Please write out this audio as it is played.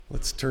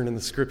Let's turn in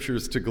the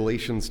scriptures to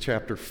Galatians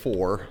chapter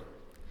 4.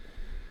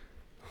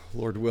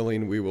 Lord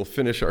willing, we will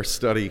finish our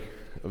study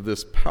of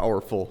this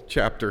powerful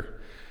chapter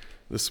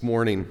this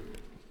morning.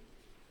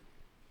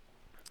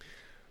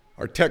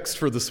 Our text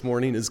for this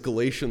morning is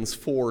Galatians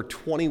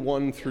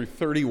 4:21 through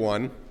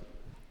 31.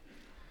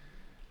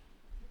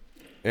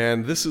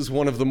 And this is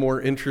one of the more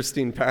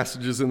interesting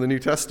passages in the New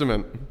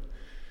Testament.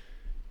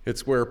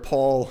 It's where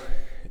Paul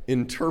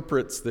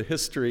interprets the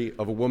history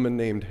of a woman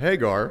named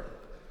Hagar,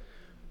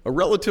 a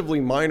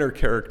relatively minor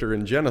character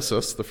in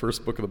Genesis, the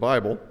first book of the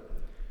Bible.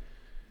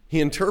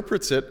 He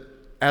interprets it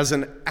as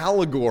an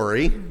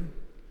allegory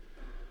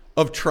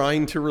of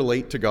trying to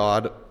relate to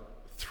God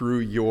through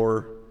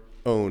your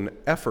own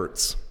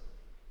efforts.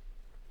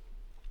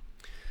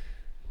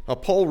 Now,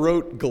 Paul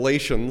wrote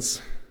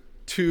Galatians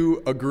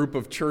to a group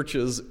of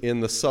churches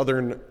in the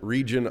southern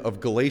region of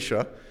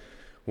Galatia,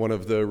 one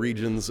of the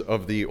regions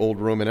of the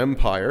old Roman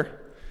Empire.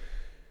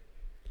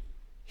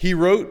 He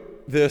wrote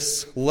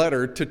this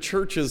letter to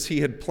churches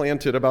he had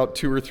planted about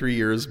 2 or 3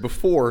 years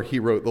before he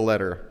wrote the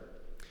letter.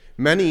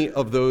 Many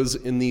of those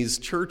in these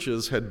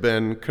churches had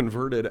been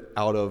converted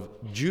out of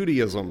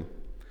Judaism.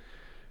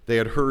 They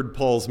had heard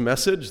Paul's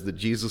message that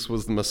Jesus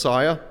was the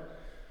Messiah,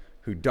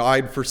 who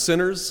died for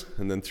sinners,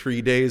 and then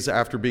 3 days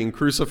after being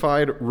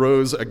crucified,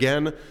 rose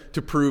again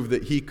to prove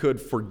that he could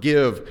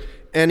forgive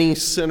any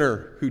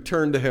sinner who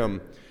turned to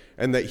him,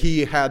 and that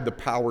he had the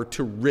power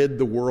to rid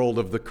the world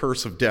of the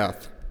curse of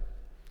death.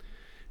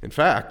 In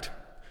fact,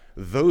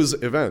 those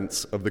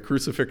events of the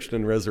crucifixion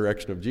and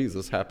resurrection of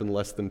Jesus happened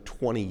less than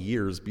 20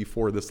 years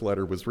before this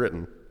letter was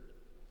written.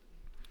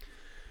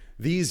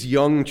 These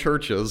young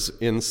churches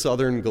in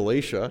southern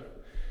Galatia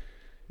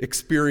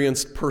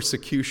experienced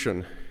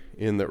persecution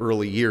in the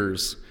early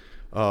years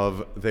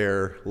of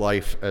their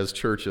life as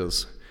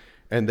churches,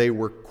 and they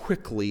were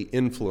quickly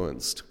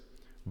influenced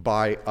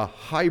by a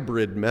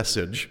hybrid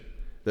message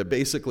that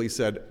basically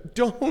said,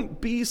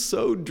 don't be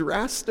so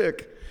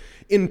drastic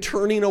in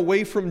turning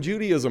away from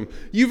Judaism.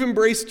 You've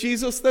embraced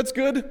Jesus, that's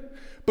good,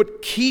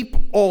 but keep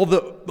all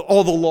the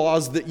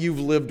laws that you've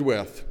lived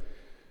with.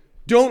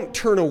 Don't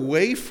turn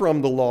away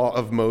from the law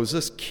of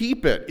Moses,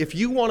 keep it. If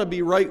you want to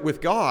be right with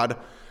God,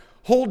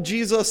 hold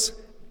Jesus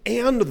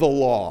and the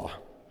law.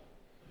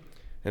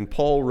 And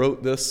Paul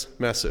wrote this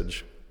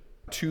message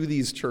to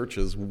these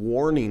churches,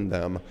 warning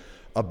them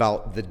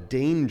about the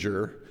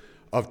danger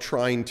of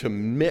trying to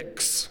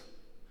mix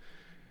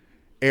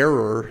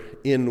error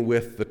in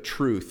with the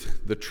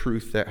truth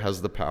that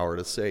has the power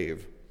to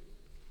save.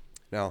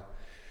 Now,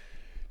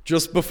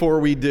 just before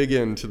we dig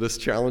into this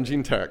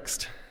challenging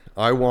text,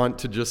 I want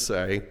to just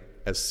say,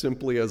 as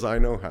simply as I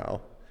know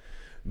how,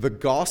 the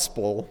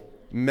gospel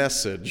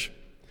message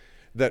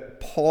that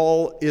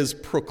Paul is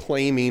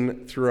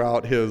proclaiming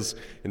throughout his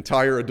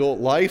entire adult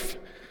life,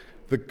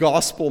 the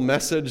gospel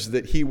message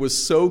that he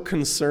was so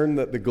concerned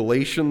that the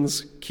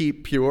Galatians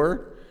keep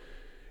pure,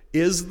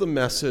 is the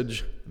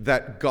message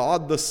that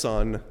God the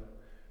Son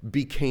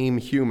became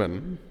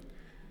human,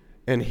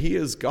 and he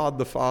is God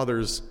the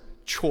Father's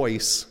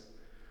choice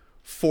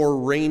for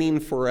reigning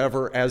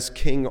forever as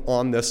king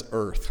on this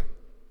earth.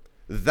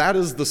 That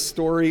is the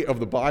story of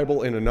the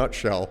Bible in a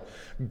nutshell.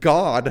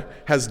 God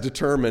has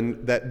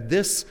determined that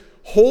this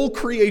whole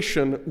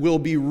creation will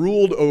be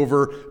ruled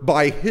over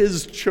by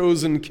his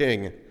chosen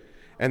king,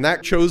 and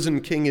that chosen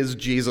king is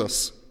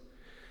Jesus.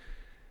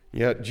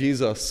 Yet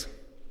Jesus,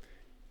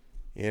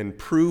 in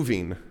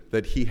proving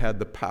that he had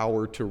the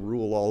power to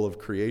rule all of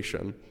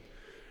creation,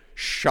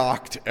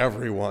 shocked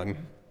everyone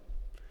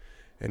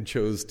and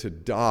chose to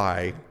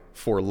die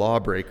for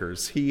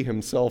lawbreakers. He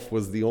himself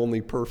was the only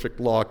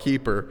perfect law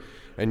keeper,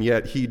 and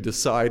yet he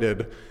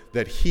decided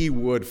that he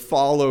would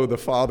follow the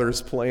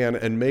Father's plan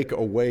and make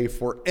a way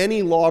for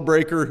any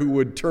lawbreaker who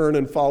would turn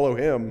and follow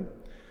him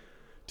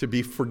to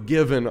be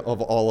forgiven of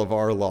all of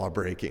our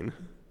lawbreaking.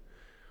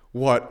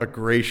 What a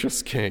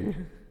gracious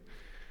king.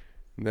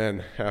 And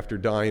then, after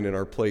dying in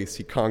our place,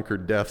 he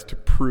conquered death to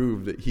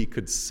prove that he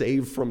could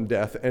save from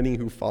death any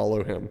who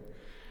follow him,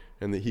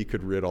 and that he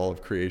could rid all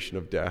of creation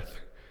of death.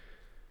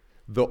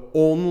 The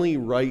only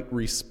right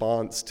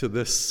response to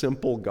this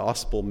simple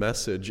gospel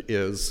message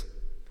is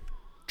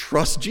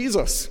trust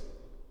Jesus.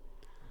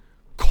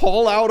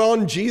 Call out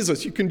on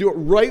Jesus. You can do it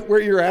right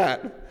where you're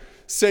at.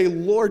 Say,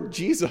 Lord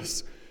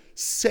Jesus,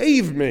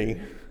 save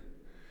me.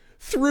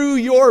 Through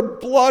your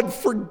blood,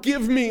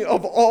 forgive me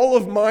of all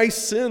of my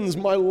sins,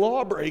 my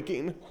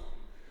law-breaking.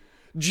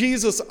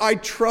 Jesus, I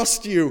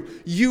trust you.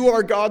 You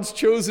are God's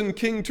chosen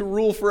king to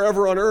rule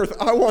forever on earth.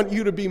 I want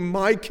you to be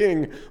my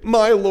king,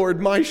 my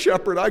Lord, my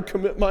shepherd. I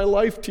commit my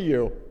life to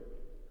you.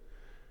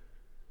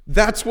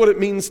 That's what it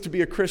means to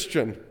be a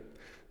Christian.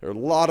 There are a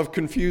lot of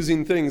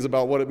confusing things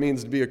about what it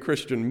means to be a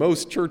Christian.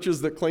 Most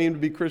churches that claim to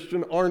be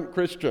Christian aren't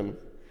Christian.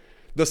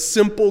 The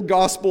simple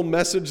gospel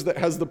message that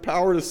has the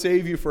power to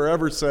save you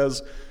forever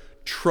says,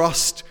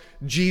 trust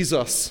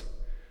Jesus,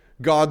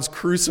 God's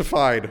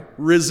crucified,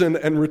 risen,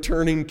 and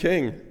returning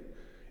king.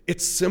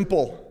 It's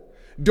simple.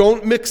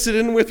 Don't mix it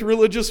in with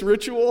religious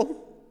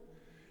ritual.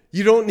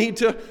 You don't need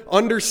to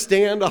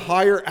understand a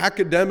higher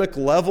academic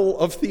level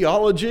of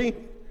theology.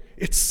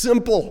 It's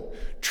simple.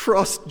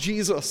 Trust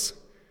Jesus.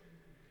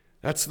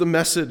 That's the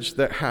message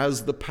that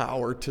has the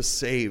power to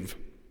save.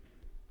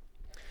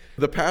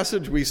 The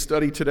passage we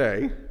study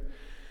today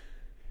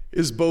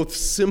is both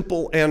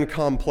simple and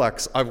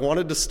complex. I've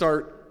wanted to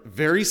start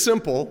very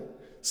simple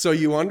so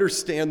you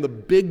understand the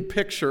big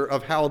picture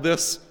of how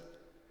this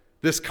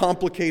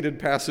complicated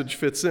passage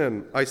fits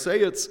in. I say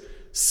it's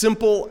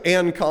simple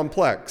and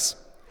complex.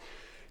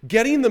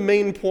 Getting the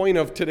main point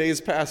of today's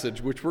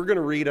passage, which we're going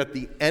to read at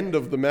the end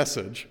of the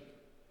message,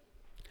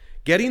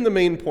 getting the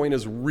main point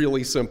is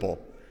really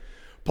simple.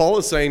 Paul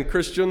is saying,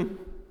 Christian,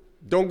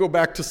 don't go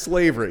back to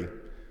slavery.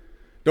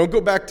 Don't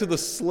go back to the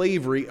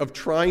slavery of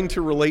trying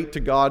to relate to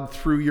God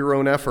through your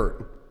own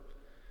effort,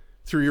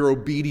 through your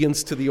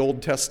obedience to the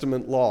Old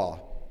Testament law.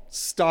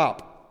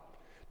 Stop.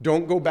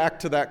 Don't go back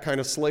to that kind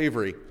of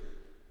slavery.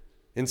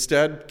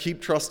 Instead,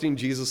 keep trusting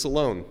Jesus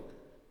alone.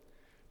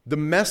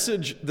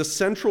 The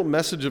central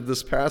message of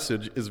this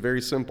passage is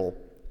very simple.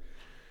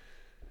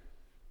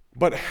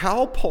 But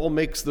how Paul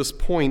makes this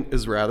point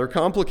is rather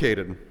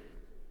complicated.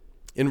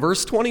 In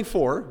verse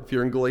 24, if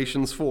you're in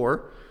Galatians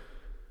 4,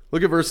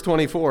 look at verse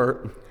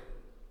 24.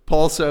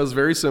 Paul says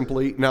very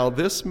simply, now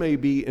this may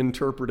be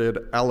interpreted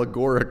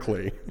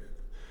allegorically.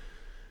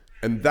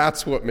 And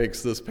that's what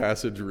makes this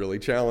passage really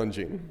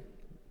challenging.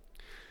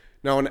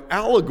 Now, an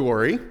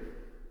allegory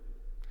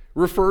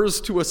refers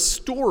to a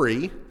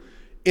story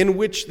in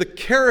which the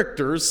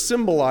characters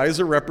symbolize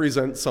or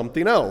represent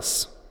something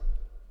else.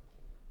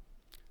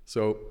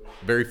 So,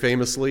 very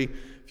famously,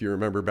 if you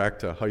remember back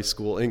to high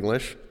school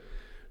English,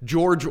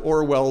 George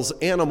Orwell's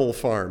Animal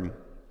Farm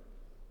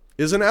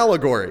is an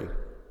allegory.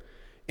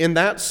 In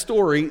that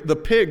story, the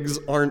pigs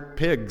aren't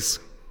pigs.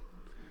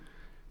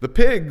 The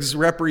pigs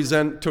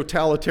represent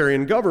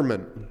totalitarian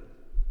government.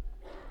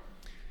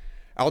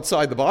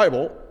 Outside the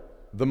Bible,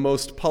 the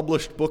most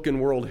published book in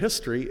world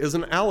history is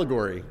an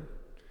allegory.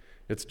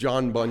 It's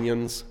John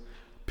Bunyan's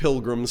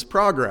Pilgrim's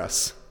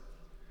Progress,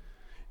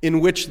 in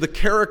which the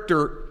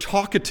character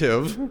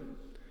Talkative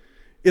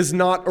is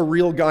not a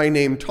real guy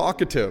named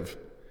Talkative.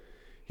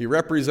 He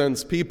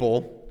represents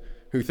people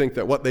who think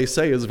that what they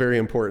say is very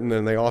important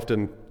and they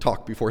often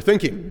talk before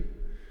thinking.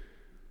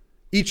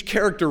 Each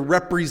character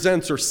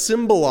represents or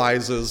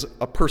symbolizes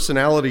a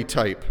personality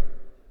type.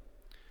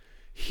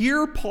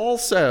 Here Paul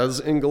says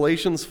in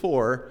Galatians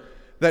 4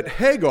 that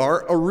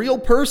Hagar, a real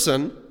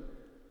person,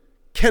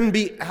 can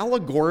be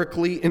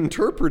allegorically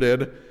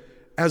interpreted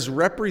as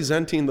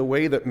representing the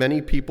way that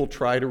many people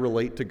try to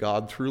relate to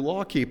God through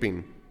law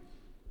keeping.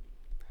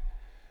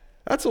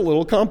 That's a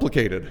little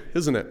complicated,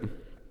 isn't it?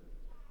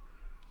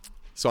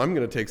 So I'm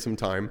going to take some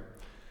time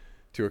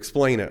to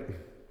explain it.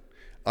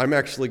 I'm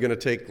actually going to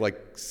take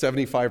like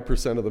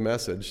 75% of the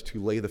message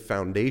to lay the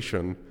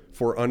foundation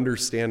for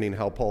understanding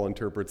how Paul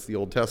interprets the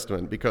Old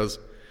Testament, because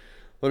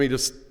let me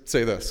just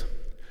say this.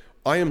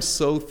 I am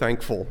so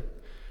thankful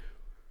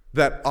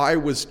that I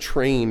was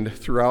trained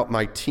throughout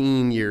my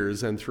teen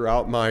years and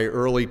throughout my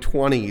early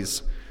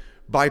 20s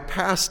by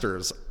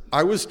pastors.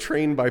 I was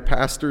trained by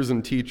pastors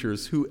and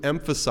teachers who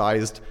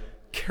emphasized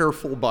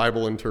careful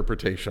Bible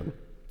interpretation.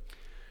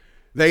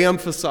 They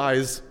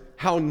emphasize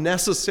how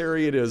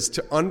necessary it is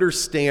to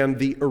understand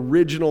the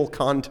original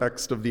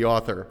context of the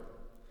author.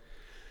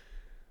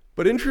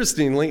 But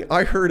interestingly,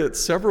 I heard it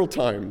several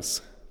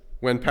times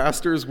when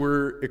pastors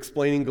were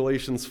explaining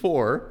Galatians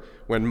 4,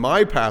 when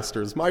my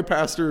pastors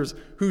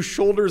whose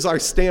shoulders I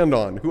stand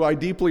on, who I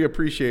deeply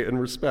appreciate and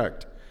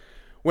respect,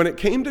 when it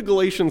came to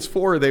Galatians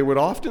 4, they would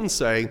often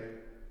say,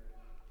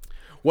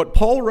 what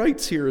Paul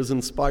writes here is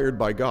inspired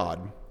by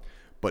God,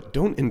 but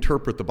don't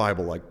interpret the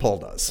Bible like Paul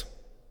does.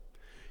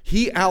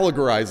 He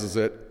allegorizes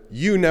it.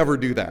 You never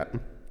do that.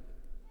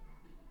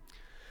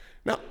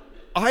 Now,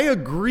 I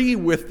agree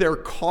with their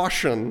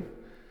caution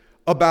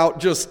about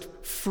just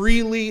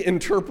freely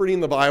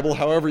interpreting the Bible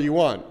however you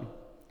want.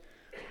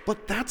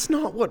 But that's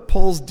not what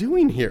Paul's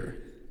doing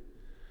here.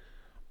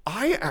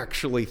 I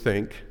actually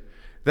think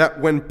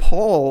that when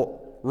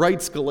Paul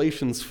writes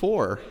Galatians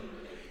 4,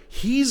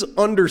 he's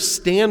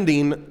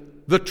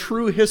understanding the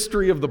true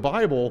history of the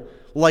Bible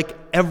like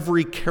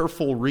every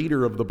careful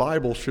reader of the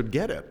Bible should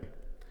get it.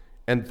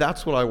 And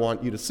that's what I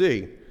want you to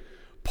see.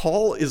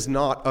 Paul is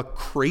not a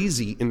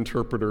crazy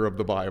interpreter of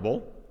the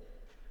Bible.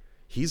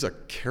 He's a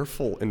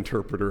careful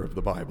interpreter of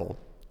the Bible.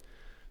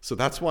 So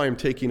that's why I'm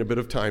taking a bit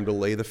of time to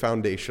lay the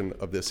foundation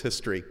of this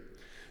history.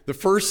 The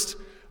first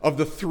of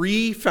the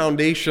three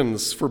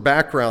foundations for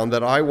background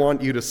that I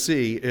want you to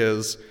see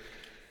is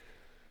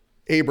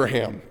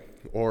Abraham,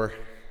 or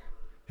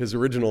his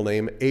original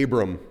name,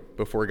 Abram,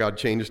 before God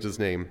changed his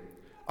name.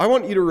 I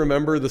want you to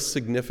remember the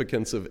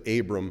significance of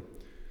Abram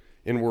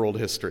in world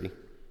history.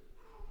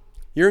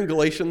 You're in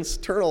Galatians,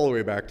 turn all the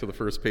way back to the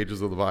first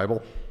pages of the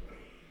Bible.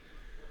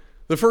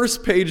 The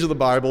first page of the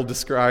Bible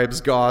describes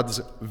God's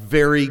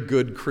very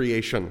good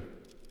creation.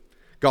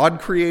 God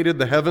created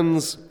the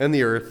heavens and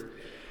the earth,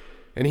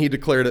 and he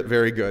declared it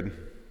very good.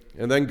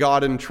 And then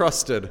God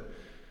entrusted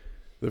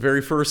the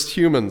very first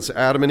humans,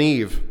 Adam and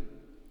Eve,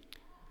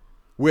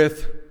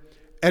 with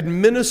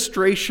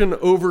administration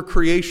over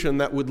creation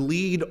that would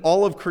lead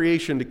all of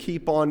creation to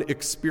keep on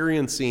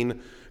experiencing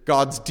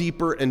God's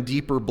deeper and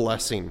deeper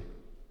blessing.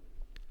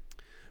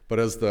 But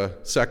as the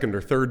second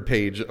or third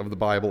page of the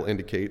Bible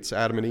indicates,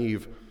 Adam and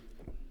Eve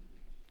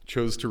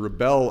chose to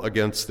rebel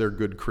against their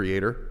good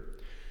creator,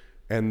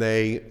 and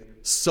they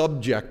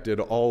subjected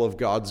all of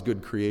God's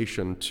good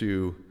creation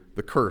to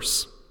the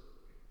curse.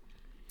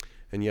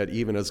 And yet,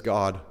 even as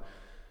God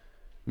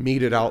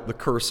meted out the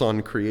curse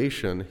on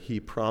creation, he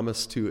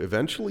promised to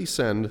eventually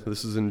send,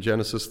 this is in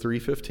Genesis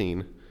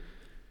 3:15,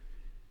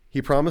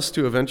 he promised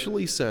to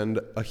eventually send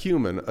a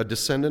human, a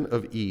descendant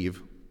of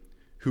Eve,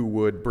 who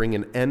would bring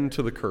an end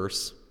to the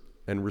curse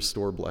and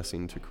restore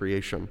blessing to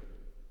creation.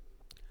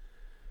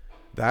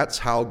 That's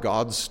how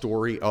God's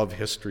story of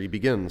history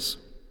begins.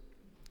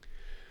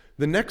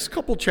 The next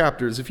couple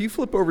chapters, if you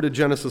flip over to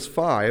Genesis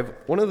 5,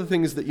 one of the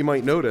things that you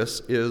might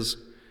notice is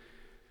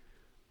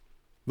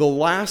the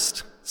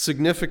last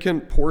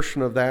significant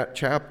portion of that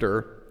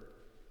chapter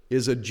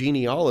is a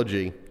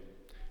genealogy.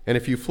 And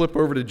if you flip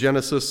over to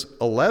Genesis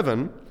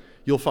 11,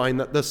 you'll find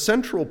that the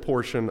central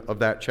portion of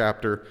that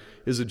chapter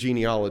is a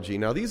genealogy.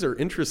 Now, these are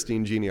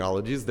interesting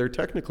genealogies. They're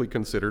technically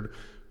considered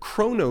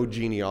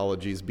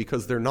chronogenealogies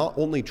because they're not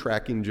only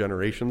tracking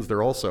generations,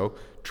 they're also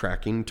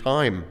tracking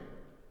time.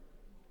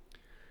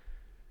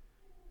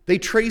 They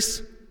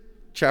trace,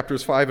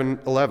 chapters 5 and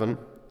 11,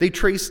 they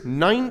trace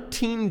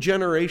 19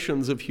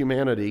 generations of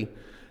humanity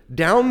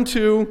down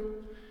to,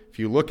 if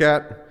you look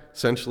at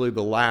essentially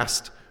the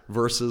last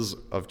verses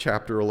of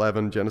chapter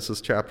 11,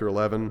 Genesis chapter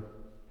 11,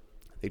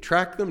 they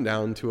track them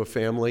down to a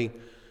family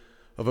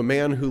of a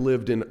man who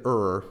lived in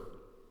Ur,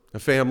 a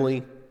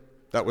family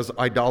that was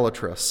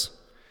idolatrous.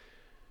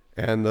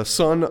 And the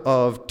son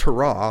of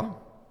Terah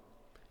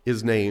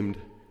is named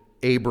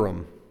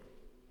Abram.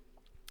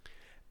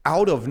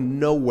 Out of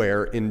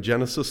nowhere in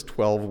Genesis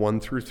 12, 1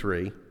 through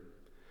 3,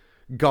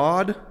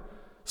 God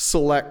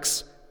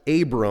selects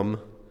Abram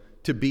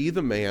to be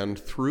the man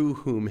through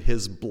whom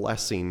his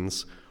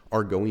blessings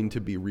are going to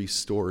be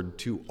restored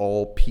to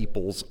all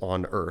peoples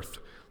on earth.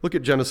 Look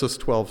at Genesis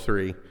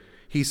 12:3.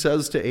 He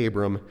says to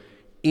Abram,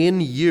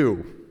 "In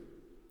you,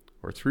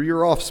 or through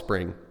your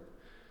offspring,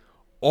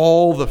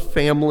 all the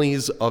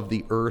families of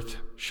the earth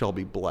shall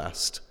be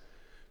blessed."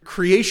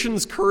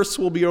 Creation's curse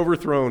will be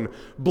overthrown.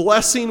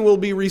 Blessing will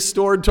be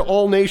restored to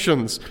all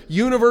nations,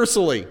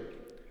 universally,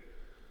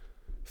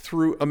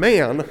 through a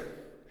man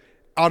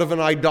out of an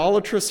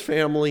idolatrous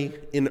family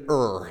in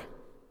Ur.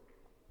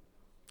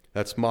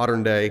 That's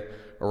modern-day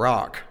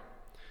Iraq.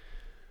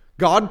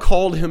 God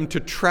called him to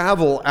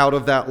travel out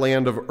of that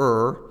land of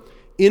Ur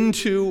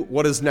into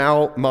what is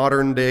now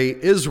modern-day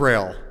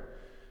Israel.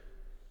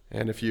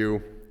 And if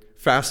you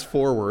fast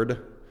forward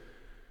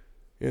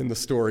in the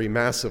story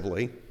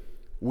massively,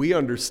 we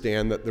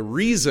understand that the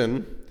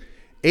reason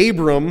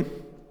Abram,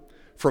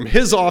 from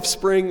his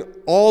offspring,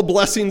 all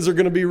blessings are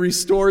going to be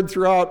restored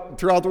throughout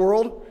the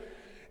world,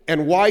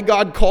 and why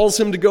God calls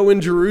him to go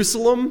in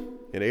Jerusalem,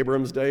 in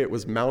Abram's day it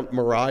was Mount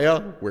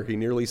Moriah, where he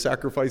nearly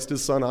sacrificed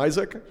his son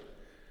Isaac.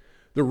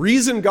 The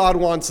reason God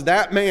wants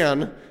that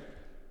man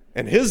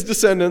and his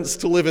descendants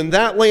to live in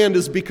that land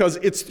is because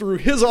it's through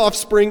his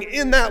offspring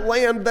in that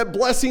land that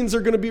blessings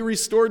are going to be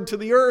restored to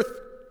the earth,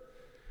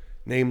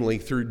 namely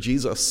through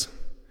Jesus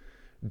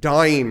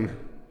dying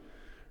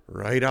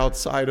right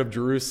outside of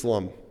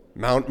Jerusalem,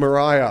 Mount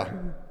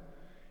Moriah.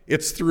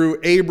 It's through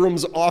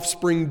Abram's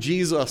offspring,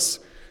 Jesus,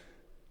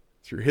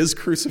 through his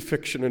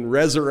crucifixion and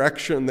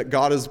resurrection, that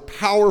God is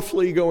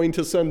powerfully going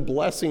to send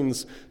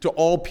blessings to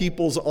all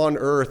peoples on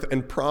earth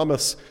and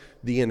promise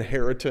the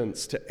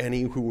inheritance to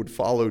any who would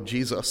follow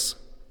Jesus.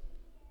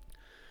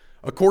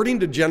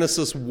 According to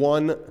Genesis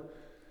 1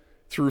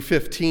 through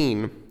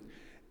 15,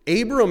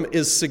 Abram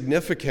is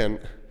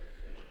significant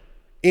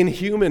in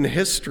human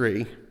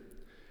history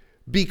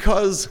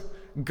because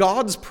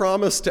God's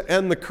promise to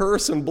end the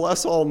curse and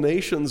bless all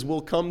nations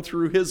will come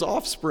through his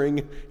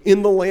offspring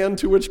in the land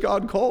to which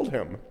God called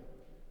him.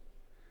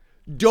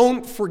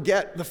 Don't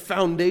forget the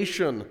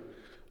foundation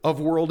of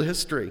world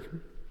history.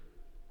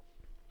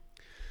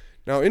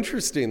 Now,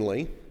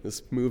 interestingly,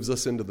 this moves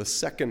us into the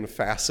second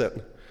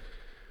facet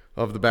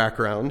of the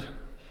background.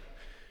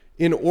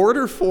 In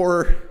order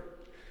for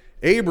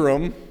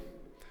Abram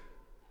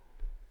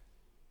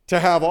to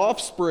have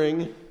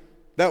offspring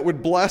that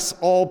would bless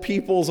all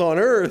peoples on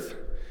earth,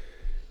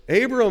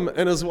 Abram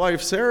and his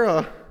wife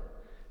Sarah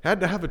had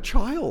to have a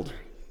child.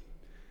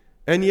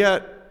 And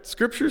yet,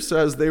 Scripture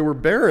says they were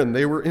barren,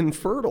 they were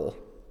infertile.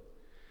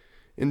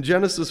 In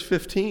Genesis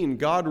 15,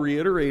 God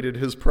reiterated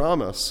his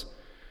promise.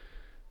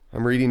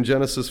 I'm reading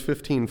Genesis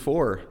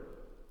 15:4.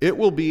 It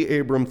will be,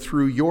 Abram,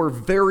 through your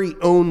very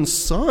own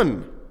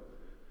son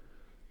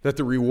that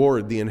the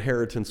reward, the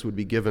inheritance, would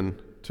be given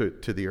to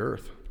the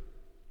earth.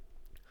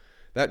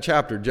 That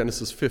chapter,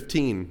 Genesis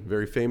 15,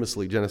 very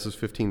famously, Genesis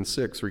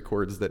 15:6,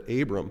 records that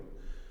Abram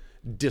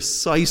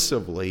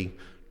decisively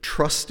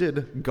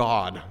trusted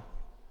God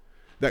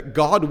that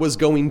God was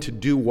going to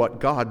do what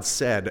God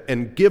said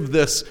and give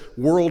this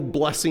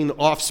world-blessing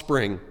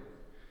offspring.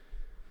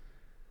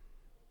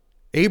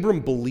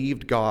 Abram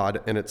believed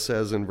God, and it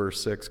says in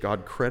verse 6,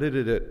 God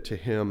credited it to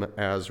him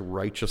as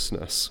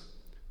righteousness.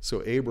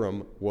 So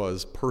Abram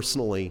was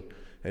personally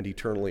and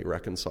eternally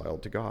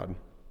reconciled to God.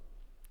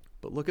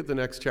 But look at the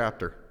next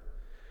chapter.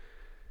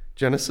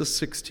 Genesis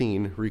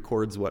 16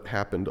 records what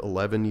happened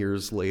 11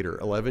 years later,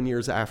 11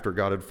 years after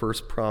God had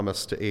first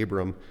promised to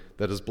Abram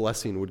that his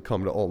blessing would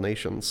come to all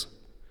nations.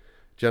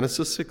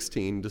 Genesis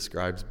 16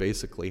 describes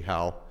basically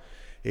how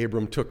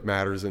Abram took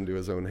matters into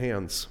his own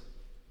hands.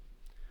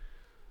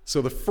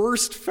 So the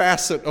first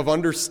facet of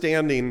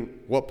understanding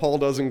what Paul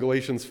does in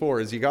Galatians 4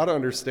 is you got to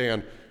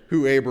understand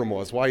who Abram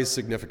was, why he's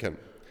significant.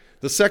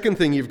 The second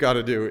thing you've got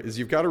to do is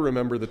you've got to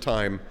remember the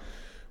time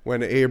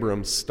when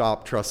Abram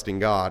stopped trusting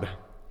God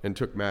and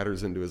took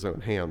matters into his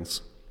own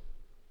hands.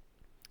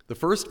 The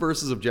first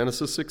verses of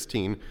Genesis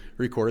 16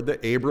 record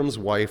that Abram's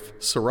wife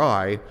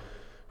Sarai,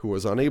 who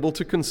was unable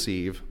to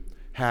conceive,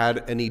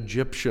 had an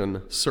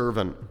Egyptian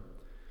servant.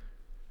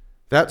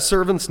 That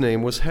servant's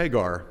name was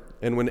Hagar.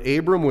 And when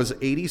Abram was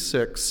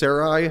 86,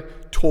 Sarai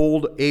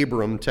told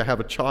Abram to have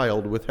a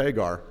child with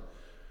Hagar.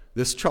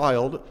 This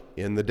child,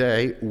 in the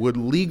day, would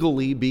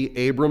legally be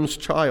Abram's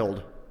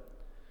child.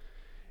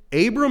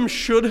 Abram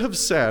should have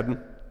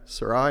said,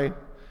 Sarai,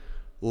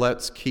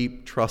 let's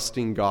keep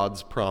trusting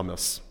God's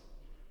promise.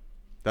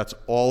 That's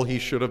all he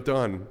should have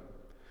done.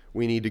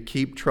 We need to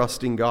keep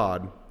trusting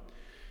God.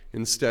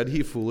 Instead,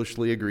 he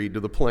foolishly agreed to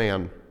the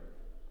plan.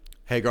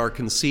 Hagar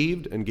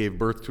conceived and gave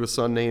birth to a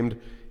son named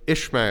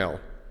Ishmael.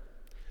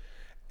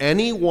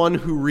 Anyone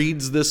who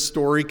reads this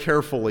story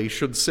carefully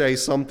should say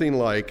something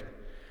like,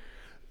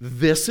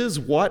 this is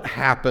what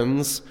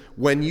happens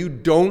when you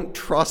don't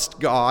trust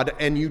God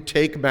and you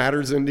take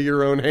matters into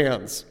your own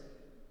hands.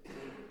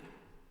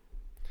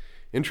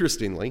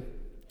 Interestingly,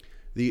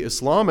 the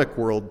Islamic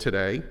world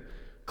today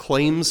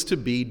claims to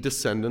be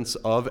descendants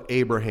of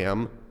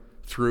Abraham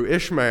through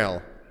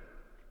Ishmael.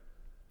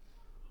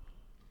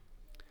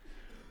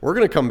 We're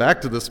going to come back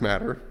to this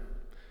matter.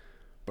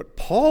 But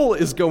Paul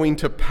is going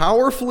to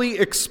powerfully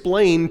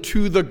explain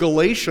to the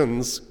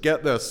Galatians,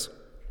 get this,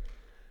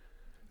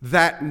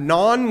 that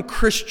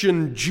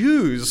non-Christian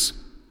Jews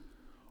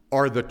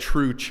are the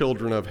true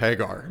children of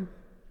Hagar.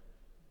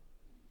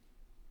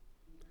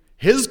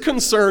 His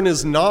concern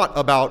is not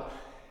about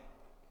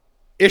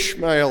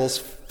Ishmael's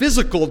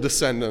physical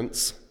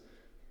descendants,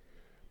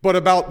 but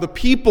about the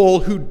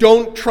people who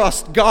don't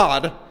trust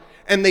God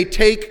and they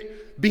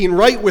take being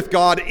right with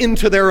God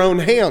into their own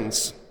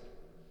hands.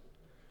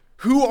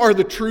 Who are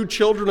the true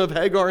children of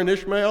Hagar and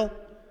Ishmael?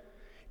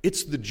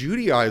 It's the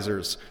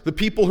Judaizers, the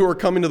people who are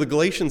coming to the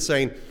Galatians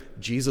saying,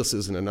 Jesus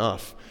isn't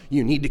enough.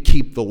 You need to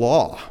keep the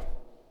law.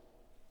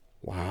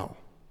 Wow.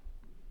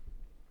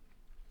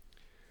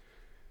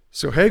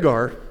 So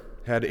Hagar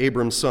had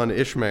Abram's son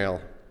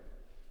Ishmael,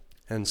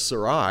 and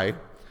Sarai,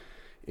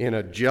 in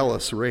a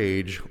jealous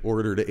rage,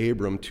 ordered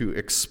Abram to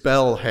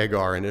expel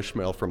Hagar and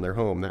Ishmael from their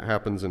home. That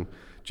happens in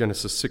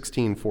Genesis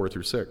 16, 4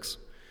 through 6.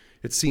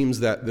 It seems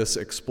that this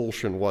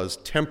expulsion was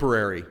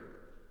temporary.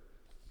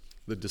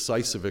 The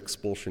decisive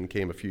expulsion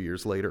came a few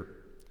years later.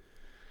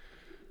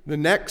 The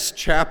next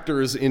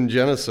chapters in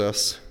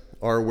Genesis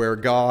are where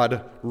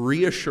God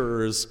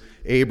reassures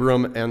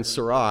Abram and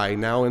Sarai,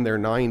 now in their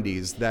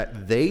 90s,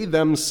 that they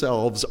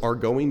themselves are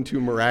going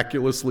to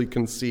miraculously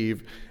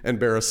conceive and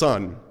bear a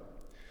son.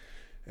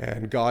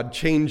 And God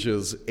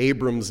changes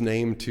Abram's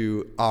name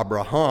to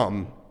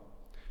Abraham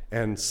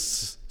and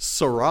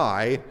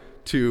Sarai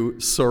to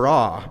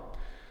Sarah,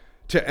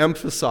 to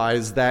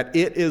emphasize that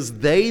it is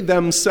they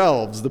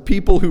themselves, the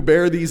people who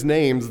bear these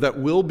names, that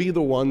will be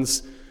the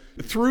ones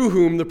through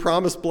whom the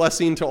promised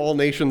blessing to all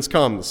nations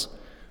comes.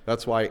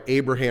 That's why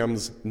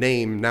Abraham's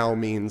name now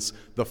means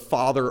the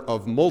father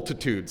of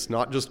multitudes,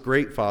 not just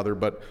great father,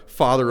 but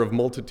father of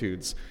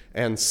multitudes.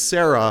 And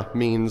Sarah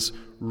means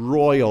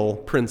royal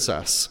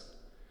princess.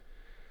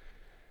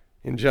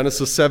 In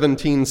Genesis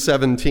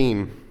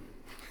 17:17,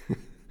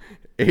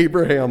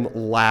 Abraham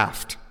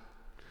laughed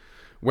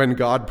when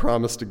God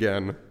promised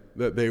again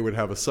that they would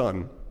have a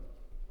son.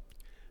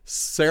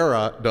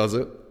 Sarah does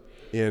it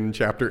in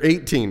chapter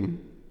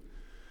 18.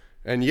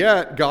 And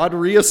yet, God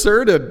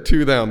reasserted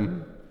to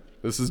them,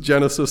 this is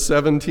Genesis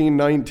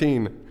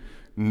 17:19,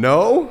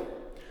 no,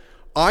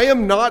 I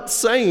am not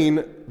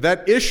saying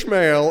that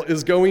Ishmael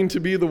is going to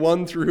be the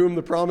one through whom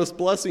the promised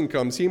blessing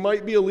comes. He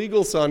might be a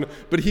legal son,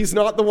 but he's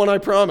not the one I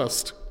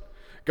promised.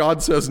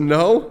 God says,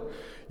 no,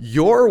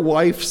 your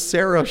wife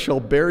Sarah shall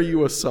bear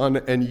you a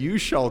son, and you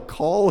shall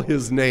call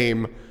his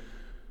name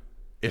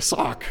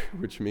Isaac,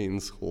 which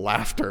means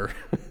laughter.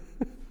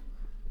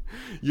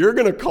 You're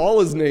going to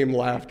call his name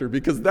laughter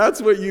because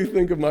that's what you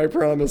think of my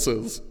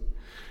promises.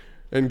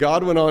 And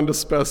God went on to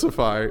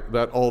specify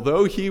that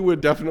although he would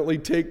definitely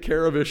take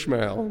care of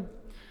Ishmael,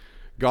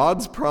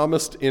 God's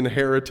promised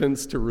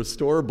inheritance to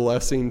restore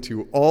blessing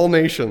to all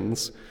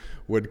nations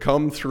would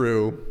come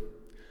through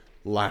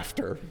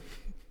laughter.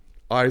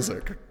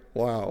 Isaac.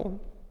 Wow.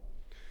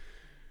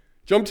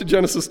 Jump to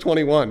Genesis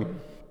 21.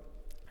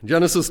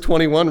 Genesis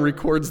 21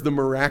 records the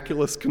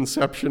miraculous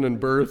conception and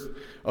birth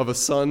of a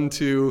son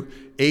to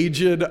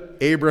aged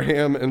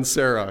Abraham and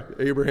Sarah.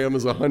 Abraham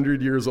is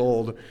 100 years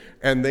old,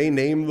 and they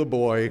name the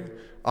boy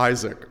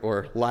Isaac,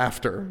 or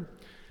laughter.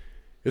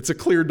 It's a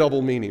clear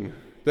double meaning.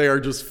 They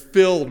are just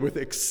filled with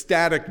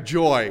ecstatic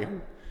joy.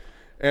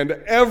 And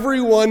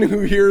everyone who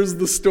hears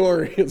the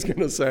story is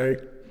going to say,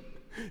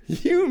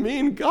 "You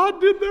mean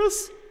God did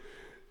this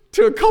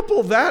to a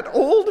couple that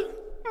old?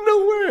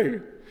 No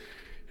way."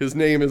 His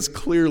name is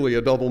clearly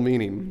a double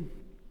meaning.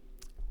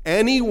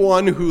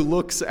 Anyone who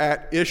looks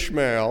at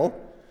Ishmael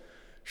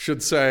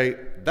should say,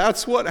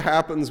 that's what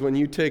happens when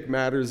you take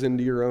matters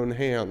into your own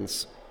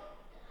hands.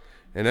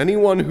 And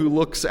anyone who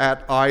looks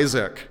at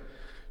Isaac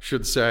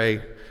should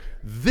say,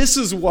 this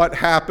is what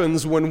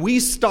happens when we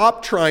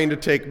stop trying to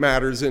take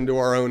matters into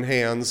our own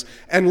hands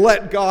and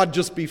let God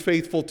just be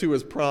faithful to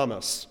his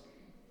promise.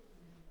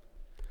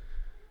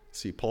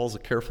 See, Paul's a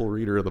careful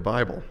reader of the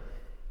Bible.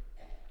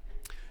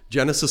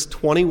 Genesis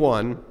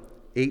 21,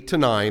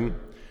 8-9,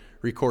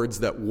 records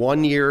that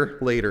 1 year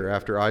later,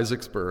 after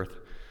Isaac's birth,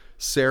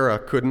 Sarah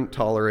couldn't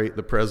tolerate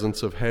the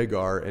presence of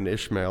Hagar and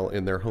Ishmael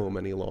in their home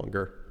any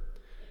longer.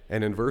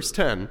 And in verse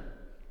 10,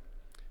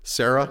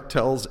 Sarah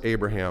tells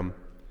Abraham,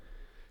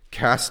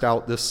 "Cast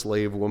out this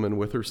slave woman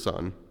with her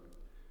son,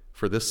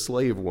 for this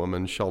slave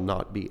woman shall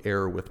not be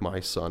heir with my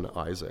son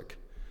Isaac."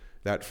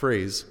 That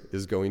phrase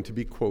is going to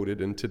be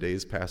quoted in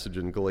today's passage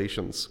in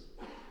Galatians.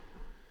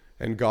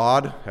 And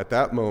God, at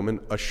that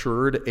moment,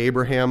 assured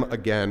Abraham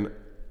again,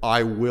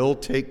 "I will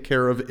take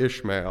care of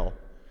Ishmael,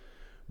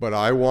 but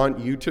I want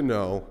you to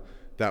know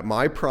that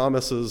my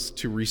promises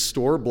to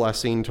restore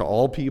blessing to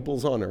all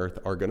peoples on earth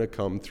are going to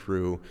come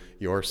through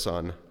your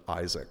son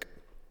Isaac."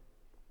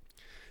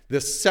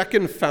 This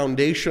second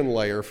foundation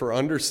layer for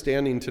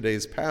understanding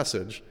today's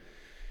passage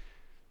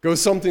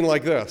goes something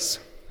like this.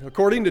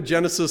 According to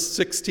Genesis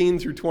 16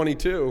 through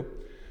 22,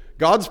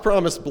 God's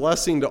promised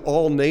blessing to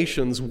all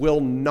nations will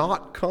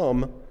not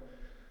come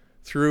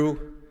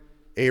through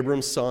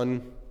Abram's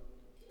son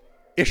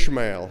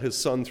Ishmael, his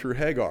son through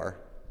Hagar.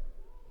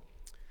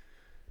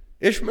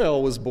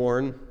 Ishmael was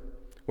born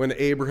when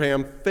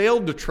Abraham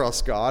failed to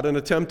trust God and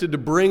attempted to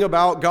bring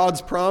about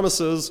God's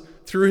promises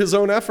through his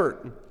own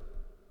effort.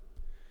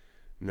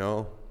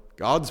 No,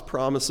 God's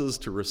promises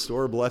to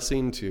restore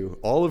blessing to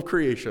all of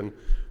creation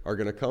are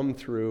going to come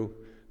through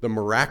the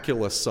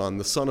miraculous son,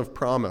 the son of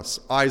promise,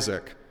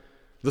 Isaac,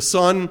 the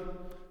son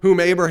whom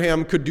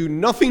Abraham could do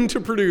nothing to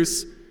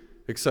produce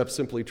except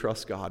simply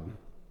trust God.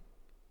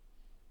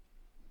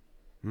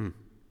 So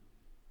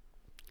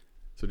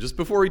just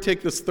before we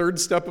take this third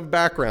step of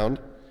background,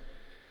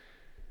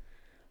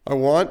 I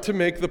want to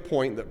make the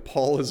point that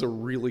Paul is a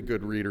really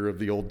good reader of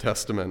the Old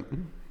Testament.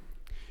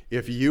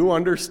 If you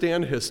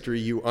understand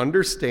history, you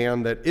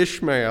understand that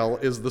Ishmael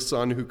is the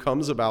son who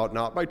comes about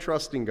not by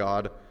trusting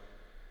God,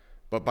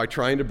 but by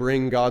trying to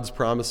bring God's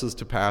promises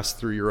to pass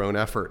through your own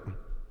effort.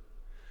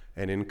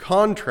 And in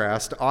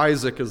contrast,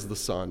 Isaac is the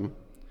son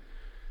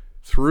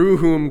through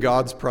whom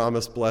God's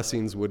promised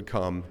blessings would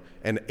come.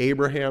 And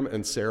Abraham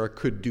and Sarah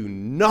could do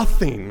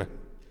nothing.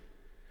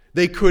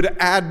 They could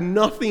add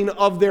nothing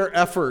of their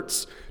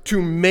efforts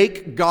to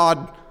make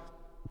God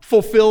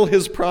fulfill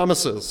his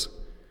promises.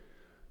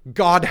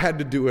 God had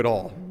to do it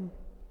all.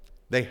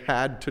 They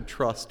had to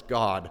trust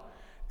God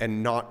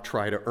and not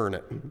try to earn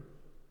it.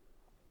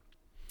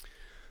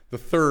 The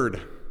third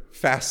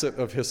facet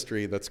of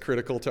history that's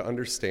critical to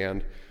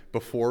understand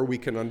before we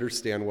can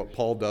understand what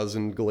Paul does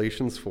in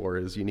Galatians 4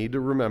 is you need to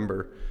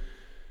remember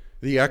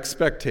the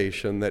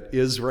expectation that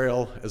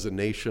Israel as a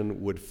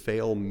nation would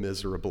fail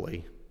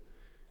miserably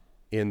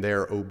in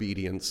their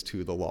obedience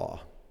to the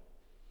law.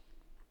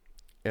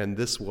 And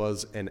this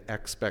was an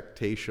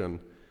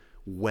expectation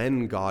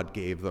when God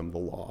gave them the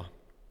law.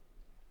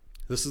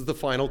 This is the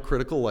final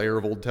critical layer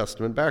of Old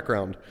Testament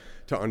background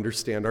to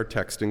understand our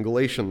text in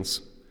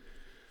Galatians.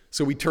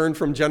 So we turn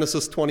from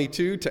Genesis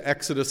 22 to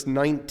Exodus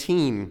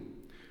 19.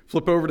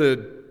 Flip over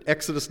to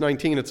Exodus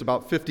 19. It's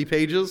about 50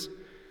 pages,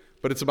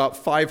 but it's about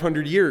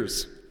 500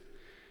 years.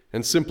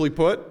 And simply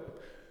put,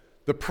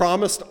 the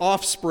promised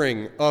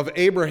offspring of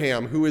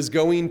Abraham, who is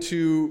going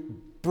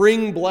to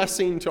bring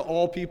blessing to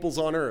all peoples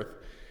on earth,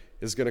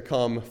 is going to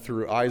come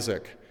through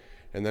Isaac.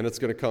 And then it's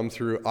going to come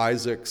through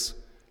Isaac's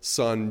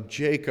son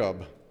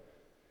Jacob.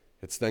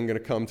 It's then going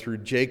to come through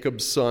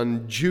Jacob's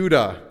son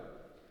Judah.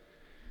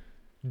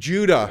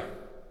 Judah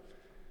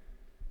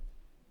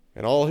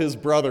and all his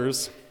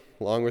brothers,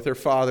 along with their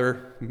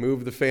father,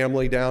 move the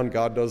family down.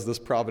 God does this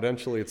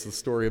providentially. It's the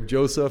story of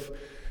Joseph.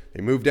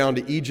 They move down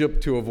to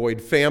Egypt to avoid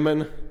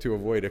famine, to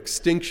avoid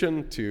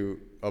extinction, to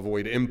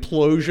avoid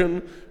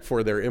implosion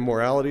for their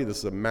immorality. This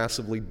is a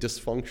massively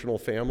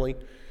dysfunctional family.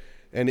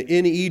 And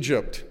in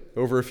Egypt,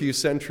 over a few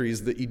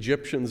centuries, the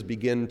Egyptians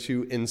begin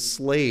to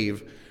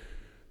enslave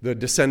the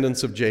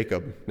descendants of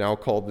Jacob, now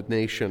called the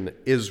nation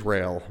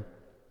Israel.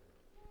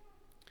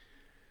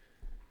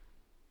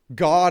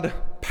 God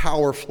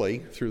powerfully,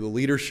 through the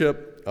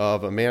leadership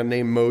of a man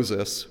named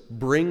Moses,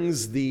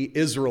 brings the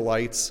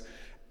Israelites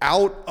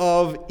out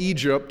of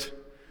Egypt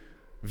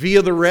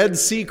via the Red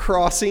Sea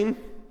crossing.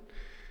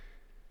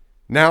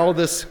 Now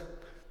the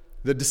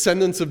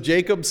descendants of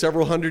Jacob,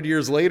 several hundred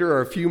years later,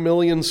 are a few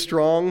million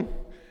strong.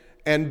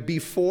 And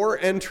before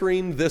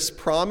entering this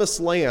promised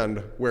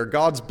land where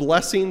God's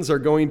blessings are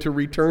going to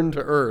return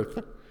to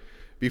earth,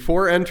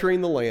 before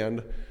entering the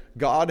land,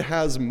 God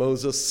has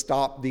Moses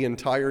stop the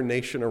entire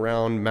nation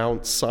around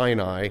Mount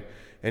Sinai,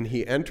 and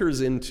he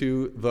enters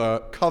into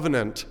the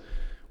covenant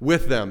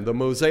with them, the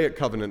Mosaic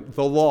covenant,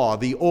 the law,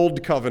 the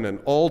old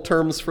covenant, all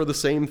terms for the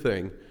same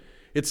thing.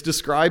 It's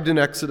described in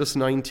Exodus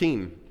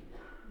 19.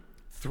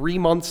 3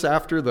 months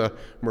after the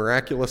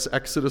miraculous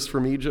exodus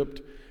from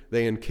Egypt,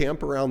 they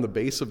encamp around the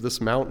base of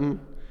this mountain,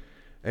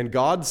 and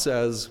God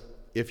says,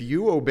 if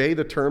you obey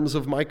the terms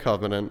of my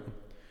covenant,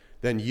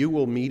 then you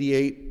will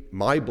mediate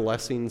my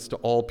blessings to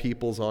all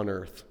peoples on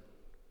earth.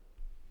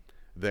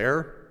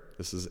 There,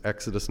 this is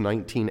Exodus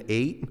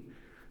 19:8,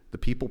 the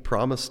people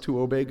promised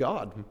to obey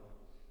God.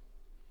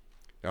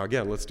 Now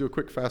again, let's do a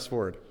quick fast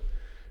forward.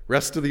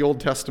 Rest of the Old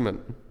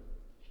Testament.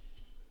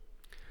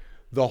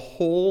 The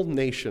whole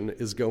nation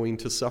is going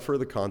to suffer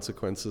the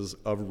consequences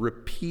of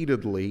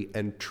repeatedly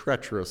and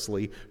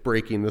treacherously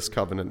breaking this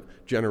covenant,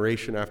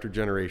 generation after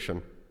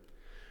generation.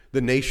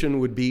 The nation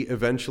would be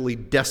eventually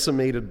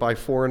decimated by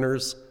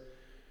foreigners,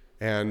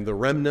 and the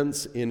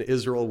remnants in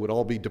Israel would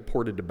all be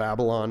deported to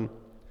Babylon.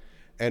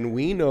 And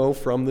we know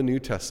from the New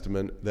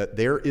Testament that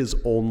there is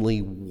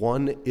only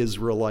one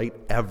Israelite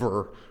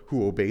ever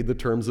who obeyed the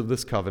terms of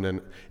this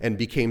covenant and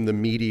became the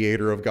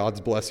mediator of God's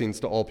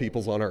blessings to all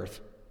peoples on earth.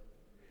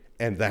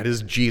 And that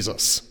is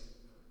Jesus.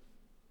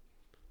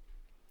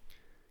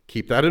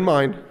 Keep that in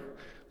mind.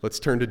 Let's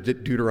turn to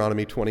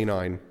Deuteronomy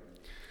 29.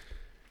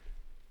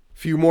 A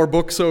few more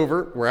books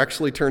over. We're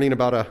actually turning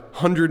about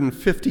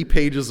 150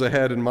 pages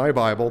ahead in my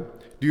Bible.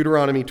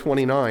 Deuteronomy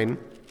 29.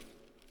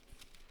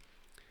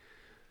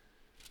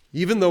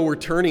 Even though we're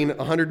turning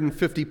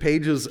 150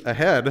 pages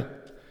ahead,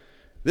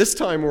 this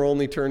time we're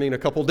only turning a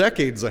couple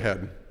decades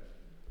ahead.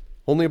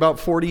 Only about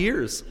 40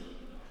 years.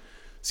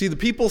 See, the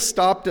people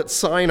stopped at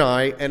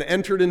Sinai and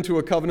entered into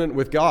a covenant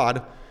with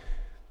God,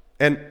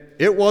 and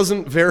it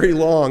wasn't very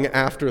long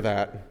after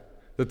that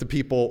the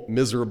people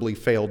miserably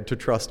failed to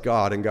trust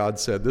God, and God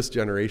said, this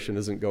generation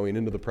isn't going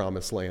into the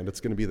promised land. It's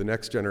going to be the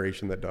next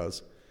generation that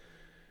does.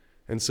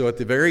 And so at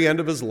the very end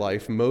of his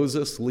life,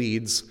 Moses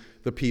leads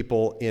the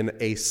people in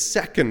a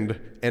second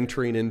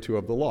entering into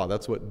of the law.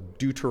 That's what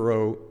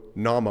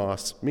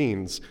deuteronomos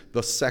means,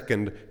 the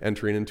second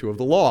entering into of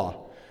the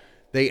law.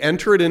 They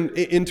enter it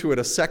into it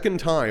a second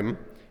time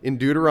in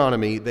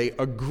Deuteronomy. They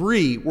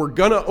agree, we're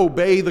going to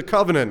obey the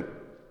covenant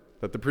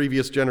that the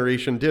previous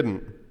generation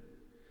didn't.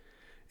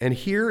 And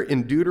here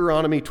in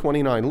Deuteronomy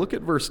 29, look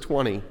at verse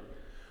 20.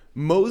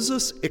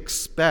 Moses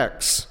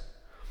expects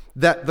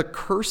that the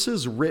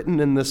curses written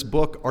in this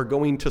book are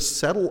going to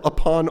settle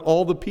upon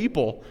all the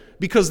people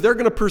because they're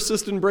going to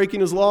persist in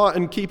breaking his law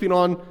and keeping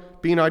on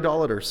being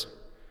idolaters.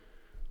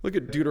 Look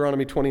at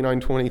Deuteronomy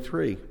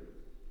 29:23.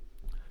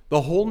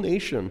 The whole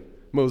nation,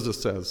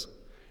 Moses says,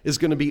 is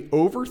going to be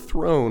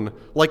overthrown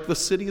like the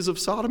cities of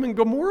Sodom and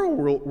Gomorrah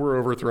were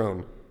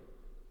overthrown.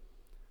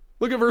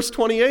 Look at verse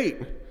 28,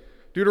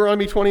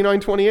 Deuteronomy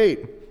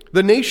 29:28.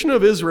 The nation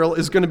of Israel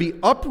is going to be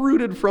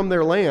uprooted from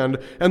their land,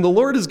 and the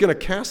Lord is going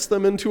to cast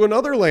them into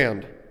another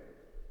land.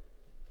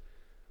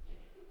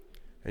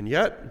 And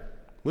yet,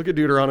 look at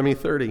Deuteronomy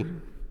 30.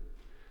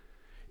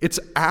 It's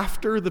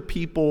after the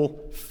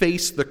people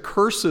face the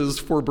curses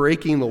for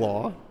breaking the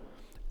law,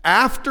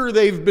 after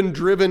they've been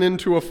driven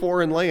into a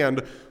foreign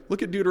land.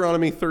 Look at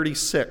Deuteronomy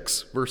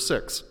 36, verse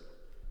 6.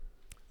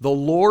 The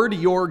Lord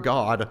your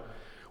God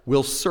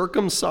will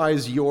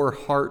circumcise your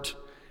heart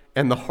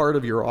and the heart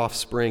of your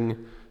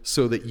offspring,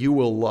 so that you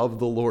will love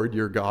the Lord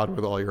your God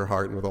with all your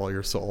heart and with all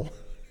your soul.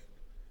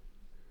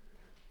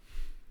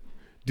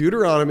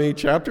 Deuteronomy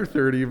chapter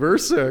 30,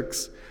 verse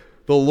 6.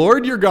 The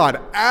Lord your God,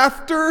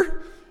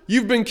 after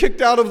you've been kicked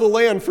out of the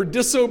land for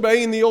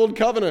disobeying the old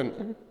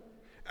covenant,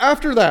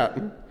 after that,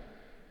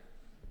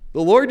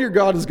 the Lord your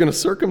God is going to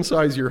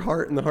circumcise your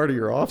heart and the heart of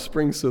your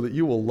offspring so that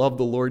you will love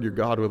the Lord your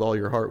God with all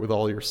your heart, with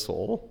all your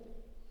soul.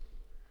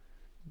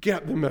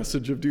 Get the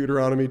message of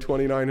Deuteronomy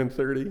 29 and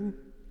 30.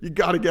 You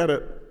got to get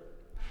it.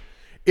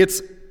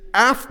 It's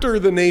after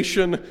the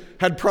nation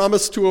had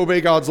promised to obey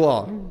God's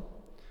law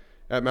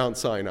at Mount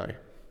Sinai.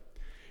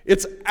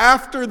 It's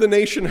after the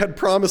nation had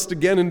promised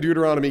again in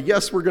Deuteronomy,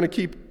 yes, we're going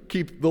to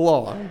keep the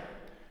law.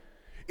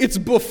 It's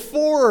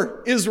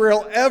before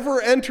Israel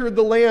ever entered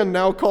the land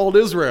now called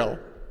Israel.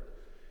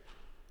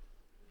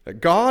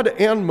 God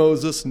and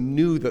Moses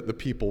knew that the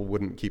people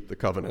wouldn't keep the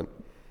covenant.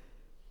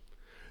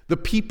 The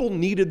people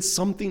needed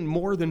something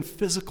more than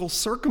physical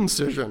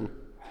circumcision.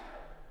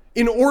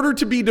 In order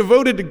to be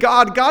devoted to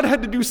God, God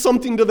had to do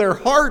something to their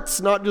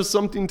hearts, not just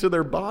something to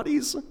their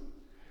bodies.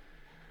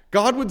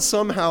 God would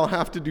somehow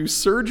have to do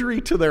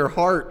surgery to their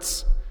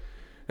hearts.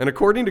 And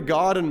according to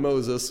God and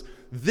Moses,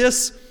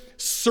 this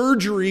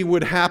surgery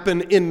would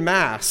happen in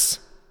mass.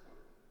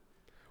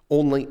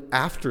 only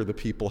after the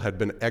people had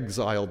been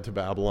exiled to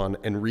Babylon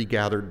and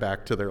regathered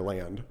back to their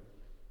land.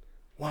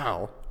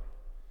 Wow.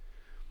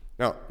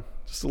 Now,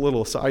 just a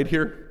little aside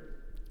here.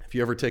 If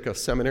you ever take a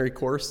seminary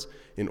course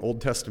in Old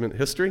Testament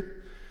history,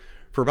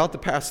 for about the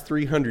past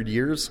 300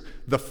 years,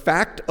 the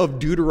fact of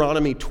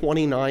Deuteronomy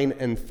 29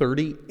 and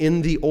 30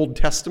 in the Old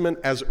Testament,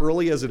 as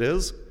early as it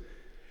is,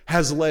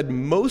 has led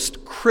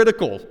most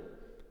critical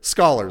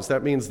scholars,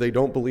 that means they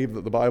don't believe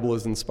that the Bible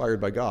is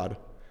inspired by God,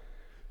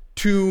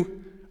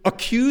 to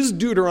accuse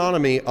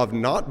Deuteronomy of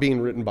not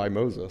being written by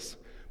Moses,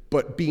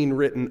 but being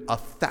written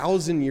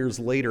 1,000 years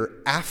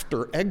later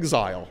after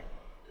exile,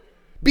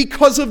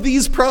 because of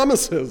these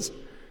promises.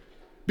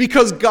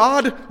 Because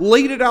God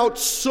laid it out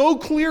so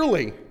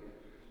clearly,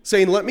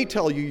 saying, let me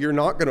tell you, you're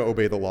not going to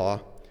obey the law.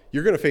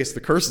 You're going to face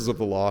the curses of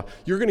the law.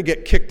 You're going to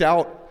get kicked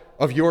out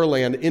of your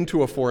land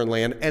into a foreign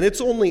land. And it's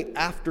only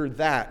after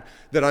that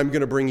that I'm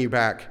going to bring you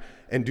back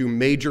and do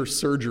major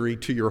surgery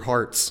to your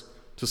hearts,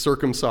 to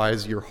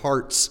circumcise your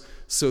hearts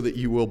so that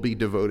you will be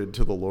devoted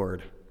to the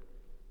Lord.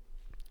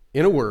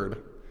 In a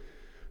word,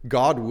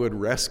 God would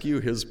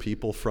rescue his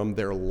people from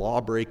their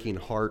law-breaking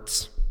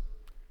hearts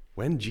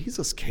when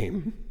Jesus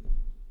came.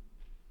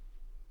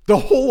 The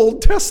whole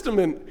Old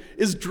Testament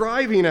is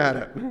driving at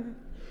it.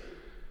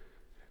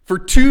 For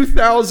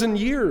 2,000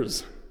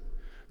 years,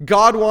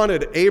 God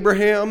wanted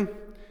Abraham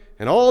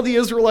and all the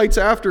Israelites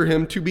after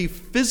him to be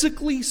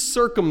physically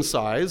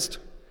circumcised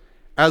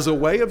as a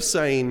way of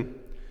saying,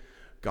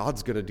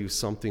 God's going to do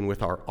something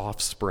with our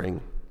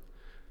offspring.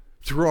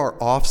 Through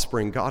our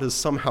offspring, God is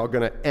somehow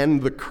going to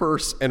end the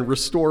curse and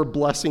restore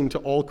blessing to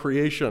all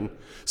creation.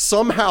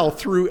 Somehow,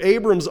 through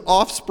Abram's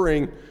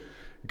offspring,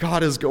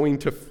 God is going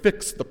to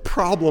fix the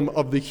problem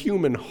of the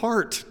human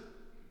heart.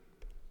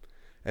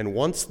 And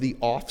once the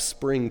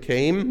offspring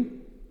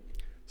came,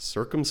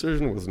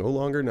 circumcision was no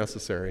longer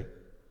necessary.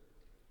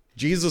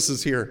 Jesus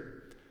is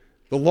here.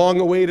 The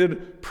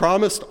long-awaited,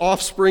 promised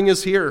offspring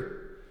is here.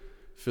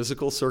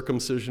 Physical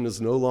circumcision is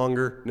no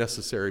longer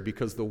necessary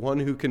because the one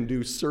who can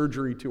do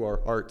surgery to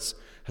our hearts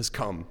has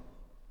come.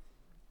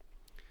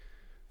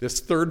 This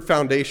third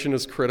foundation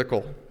is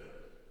critical.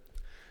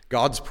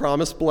 God's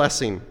promised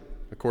blessing,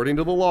 according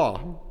to the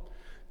law,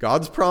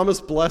 God's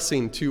promised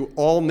blessing to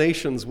all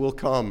nations will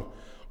come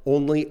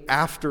only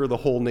after the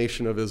whole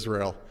nation of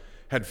Israel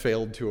had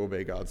failed to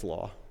obey God's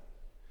law.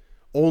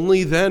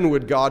 Only then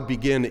would God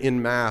begin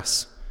in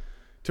mass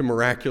to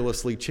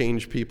miraculously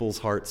change people's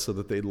hearts so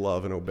that they'd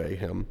love and obey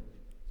him.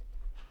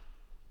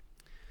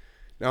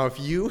 Now, if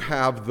you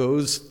have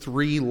those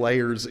three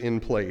layers in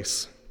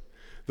place,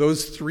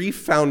 those three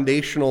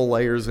foundational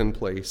layers in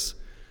place,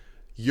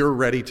 you're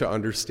ready to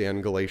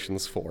understand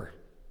Galatians 4.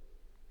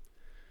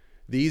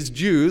 These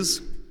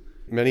Jews,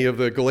 many of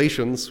the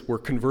Galatians were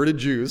converted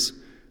Jews.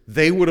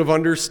 They would have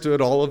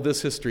understood all of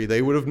this history.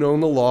 They would have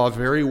known the law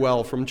very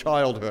well from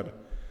childhood.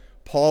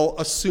 Paul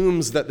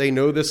assumes that they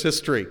know this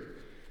history.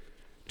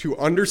 To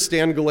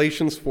understand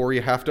Galatians 4,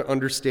 you have to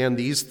understand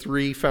these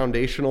three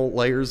foundational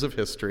layers of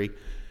history.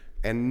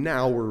 And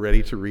now we're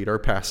ready to read our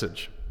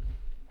passage.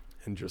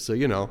 And just so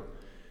you know,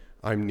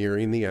 I'm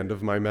nearing the end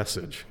of my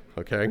message,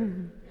 okay?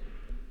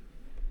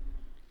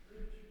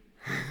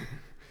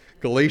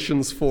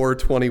 Galatians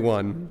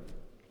 4:21.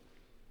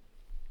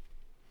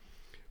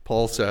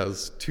 Paul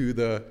says to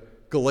the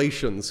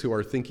Galatians who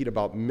are thinking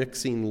about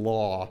mixing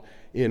law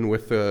in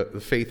with the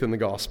faith in the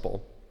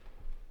gospel,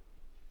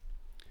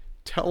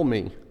 tell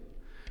me,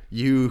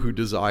 you who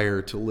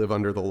desire to live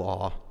under the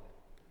law,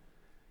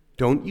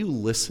 don't you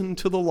listen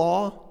to the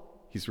law?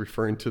 He's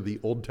referring to the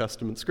Old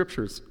Testament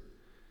scriptures.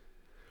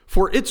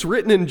 For it's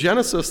written in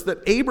Genesis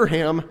that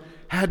Abraham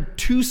had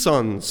two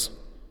sons,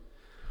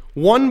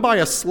 one by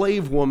a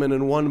slave woman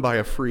and one by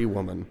a free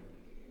woman.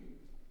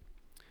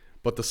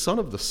 But the son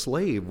of the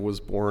slave was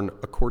born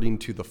according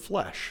to the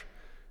flesh.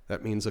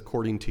 That means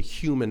according to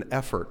human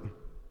effort.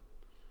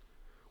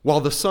 While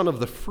the son of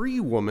the free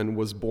woman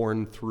was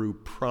born through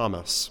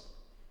promise,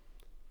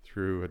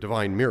 through a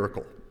divine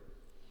miracle.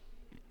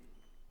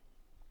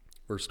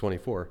 Verse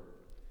 24.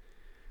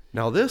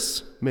 Now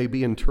this may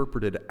be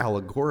interpreted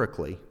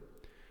allegorically.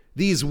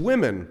 These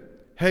women,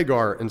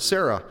 Hagar and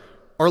Sarah,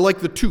 are like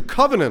the two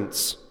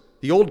covenants,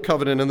 the old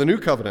covenant and the new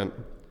covenant.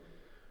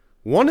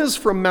 One is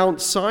from Mount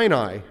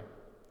Sinai,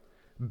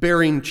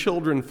 bearing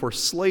children for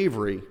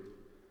slavery.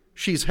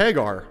 She's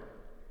Hagar.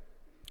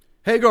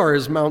 Hagar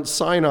is Mount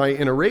Sinai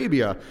in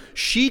Arabia.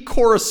 She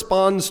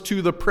corresponds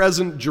to the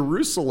present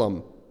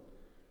Jerusalem,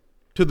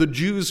 to the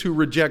Jews who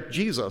reject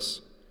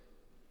Jesus.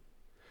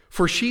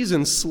 For she's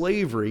in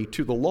slavery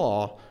to the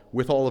law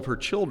with all of her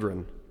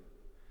children.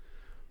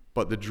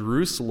 But the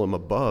Jerusalem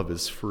above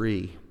is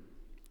free,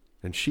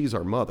 and she's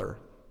our mother.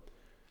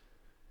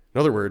 In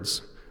other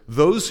words,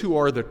 those who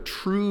are the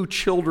true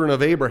children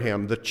of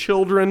Abraham, the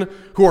children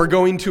who are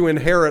going to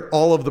inherit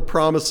all of the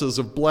promises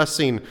of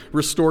blessing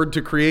restored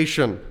to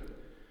creation,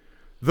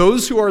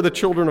 those who are the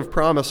children of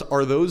promise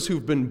are those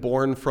who've been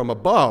born from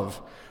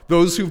above,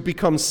 those who've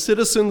become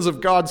citizens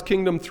of God's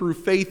kingdom through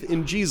faith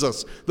in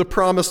Jesus, the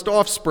promised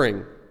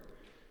offspring.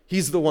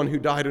 He's the one who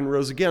died and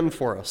rose again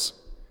for us.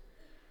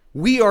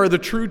 We are the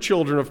true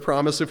children of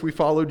promise if we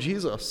follow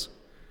Jesus.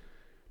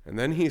 And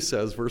then he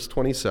says, verse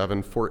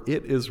 27, for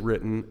it is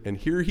written, and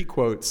here he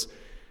quotes,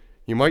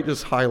 you might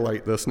just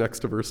highlight this next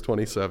to verse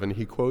 27,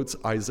 he quotes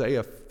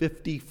Isaiah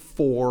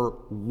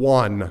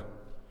 54:1.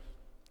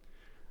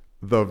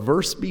 The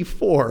verse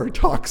before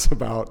talks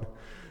about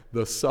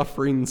the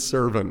suffering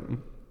servant,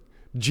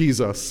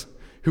 Jesus,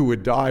 who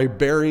would die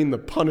bearing the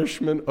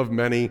punishment of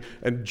many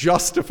and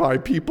justify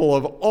people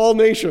of all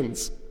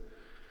nations.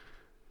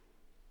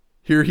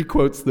 Here he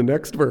quotes the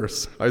next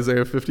verse,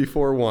 Isaiah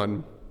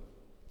 54:1.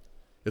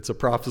 It's a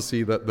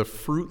prophecy that the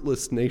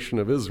fruitless nation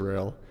of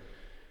Israel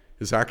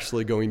is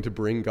actually going to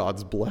bring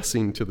God's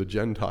blessing to the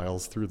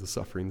Gentiles through the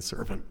suffering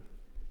servant.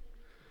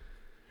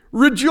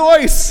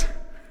 Rejoice,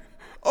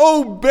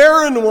 O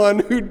barren one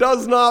who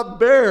does not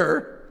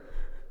bear.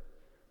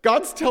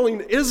 God's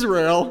telling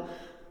Israel,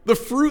 the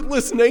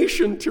fruitless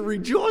nation, to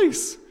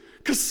rejoice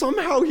because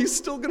somehow he's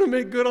still going to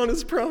make good on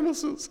his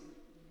promises.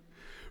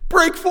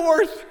 Break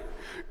forth,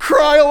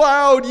 cry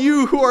aloud,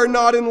 you who are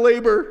not in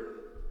labor.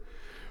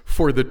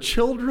 For the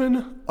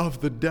children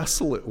of the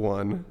desolate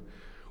one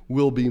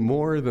will be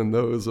more than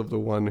those of the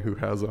one who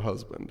has a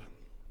husband.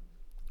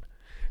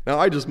 Now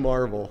I just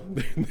marvel.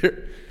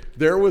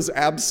 There was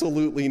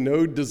absolutely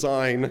no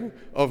design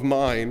of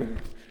mine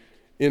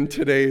in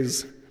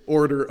today's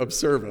order of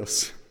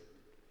service.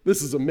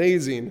 This is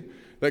amazing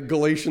that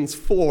Galatians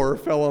 4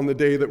 fell on the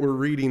day that we're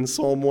reading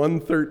Psalm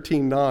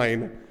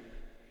 113:9.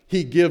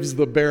 He gives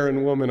the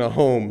barren woman a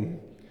home,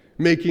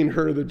 making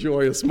her the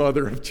joyous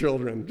mother of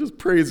children. Just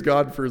praise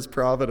God for his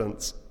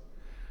providence.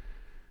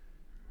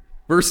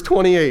 Verse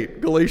 28,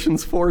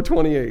 Galatians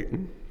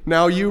 4:28.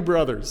 Now you,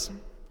 brothers,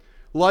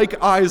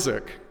 like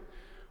Isaac,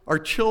 are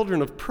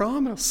children of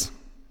promise.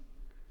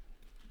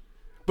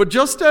 But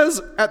just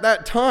as at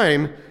that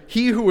time,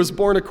 he who was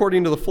born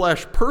according to the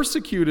flesh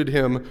persecuted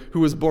him who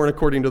was born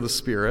according to the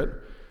Spirit,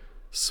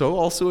 so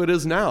also it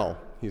is now.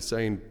 He's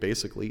saying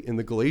basically in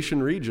the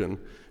Galatian region,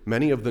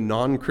 many of the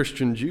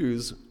non-Christian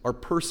Jews are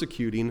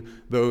persecuting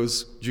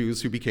those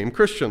Jews who became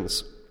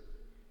Christians.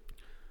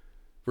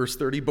 Verse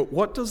 30, but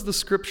what does the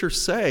scripture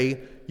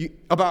say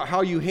about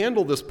how you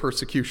handle this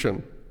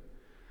persecution?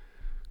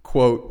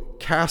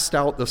 Quote, cast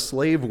out the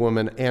slave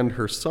woman and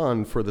her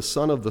son, for the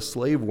son of the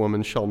slave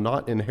woman shall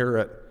not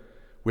inherit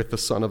with the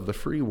son of the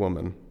free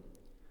woman.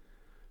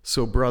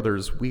 So,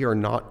 brothers, we are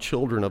not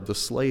children of the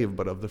slave,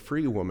 but of the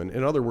free woman.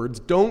 In other words,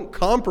 don't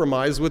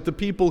compromise with the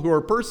people who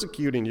are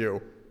persecuting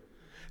you.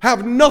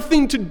 Have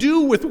nothing to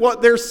do with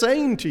what they're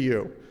saying to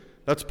you.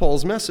 That's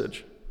Paul's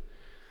message.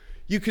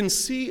 You can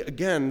see,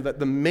 again, that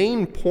the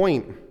main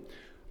point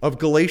of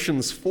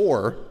Galatians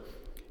 4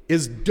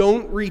 is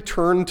don't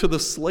return to the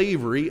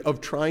slavery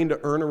of trying to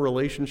earn a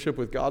relationship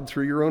with God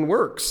through your own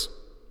works.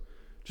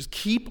 Just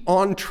keep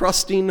on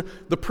trusting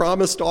the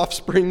promised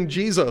offspring,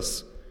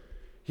 Jesus.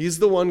 He's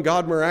the one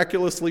God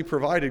miraculously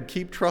provided.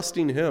 Keep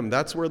trusting him.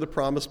 That's where the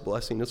promised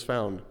blessing is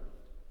found.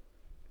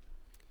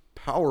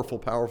 Powerful,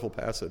 powerful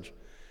passage.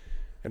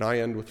 And I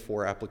end with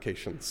 4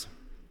 applications.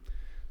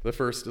 The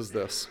first is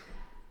this.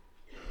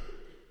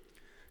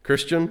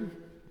 Christian,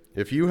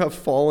 if you have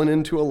fallen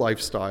into a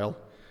lifestyle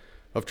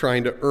of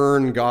trying to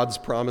earn God's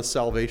promised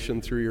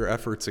salvation through your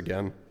efforts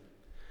again,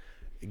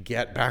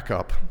 get back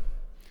up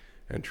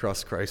and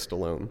trust Christ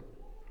alone.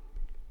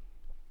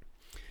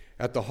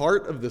 At the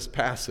heart of this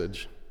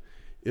passage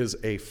is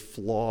a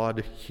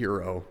flawed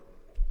hero,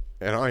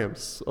 and I am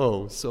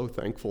so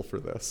thankful for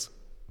this.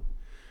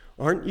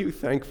 Aren't you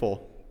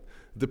thankful?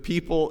 The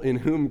people in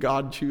whom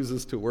God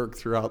chooses to work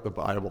throughout the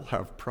Bible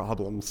have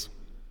problems.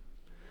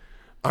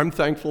 I'm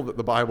thankful that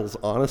the Bible's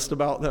honest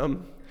about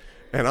them,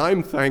 and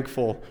I'm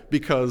thankful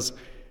because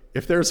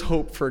if there's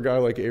hope for a guy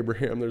like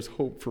Abraham, there's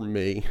hope for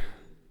me.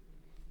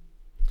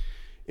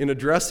 In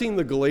addressing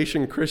the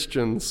Galatian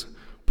Christians,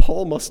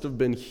 Paul must have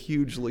been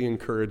hugely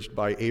encouraged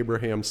by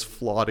Abraham's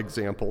flawed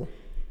example.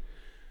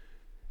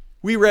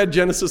 We read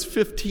Genesis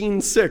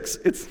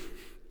 15:6.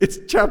 It's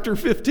chapter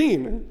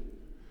 15.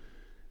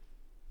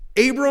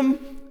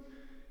 Abram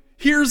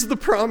hears the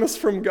promise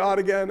from God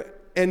again,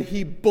 and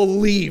he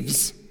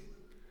believes.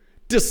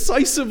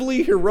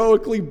 Decisively,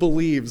 heroically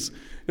believes.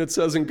 And it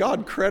says, and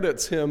God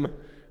credits him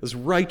as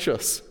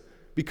righteous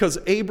because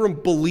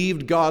Abram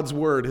believed God's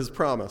word, his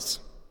promise.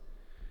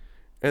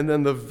 And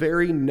then the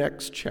very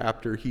next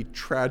chapter, he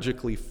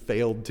tragically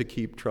failed to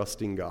keep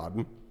trusting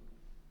God.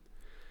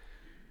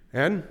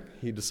 And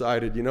he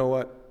decided, you know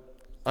what?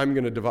 I'm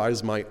going to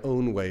devise my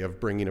own way of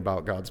bringing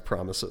about God's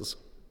promises.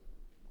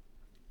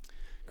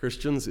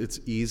 Christians, it's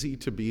easy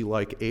to be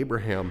like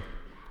Abraham,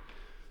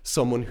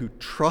 someone who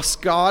trusts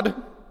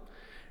God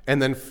and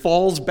then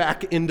falls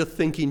back into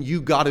thinking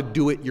you got to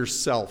do it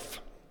yourself.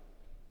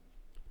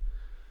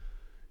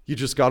 You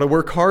just got to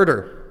work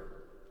harder.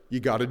 You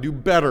got to do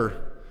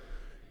better.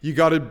 You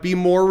got to be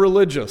more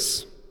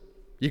religious.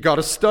 You got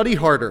to study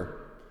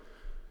harder.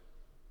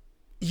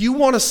 You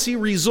want to see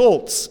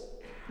results.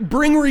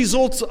 Bring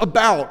results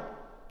about.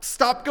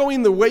 Stop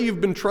going the way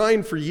you've been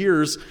trying for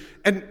years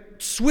and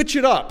switch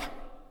it up.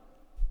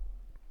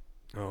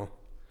 Oh,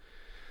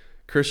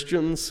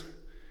 Christians,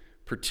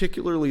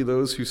 particularly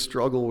those who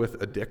struggle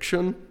with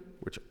addiction,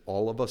 which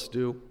all of us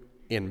do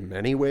in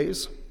many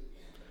ways,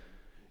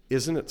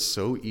 isn't it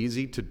so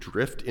easy to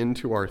drift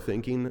into our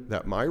thinking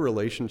that my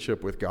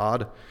relationship with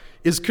God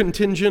is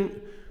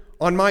contingent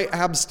on my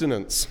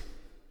abstinence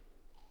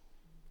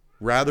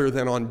rather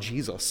than on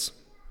Jesus?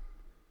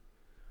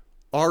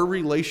 Our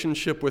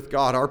relationship with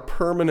God, our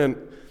permanent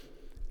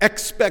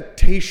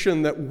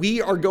expectation that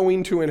we are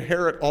going to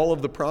inherit all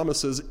of the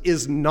promises,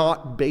 is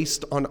not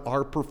based on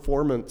our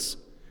performance.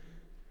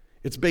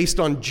 It's based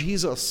on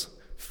Jesus,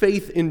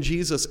 faith in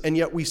Jesus, and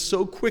yet we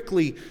so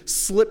quickly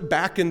slip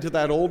back into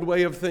that old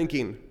way of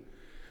thinking.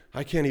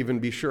 I can't even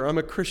be sure I'm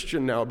a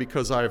Christian now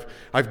because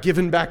I've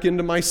given back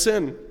into my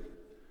sin.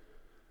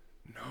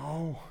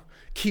 No.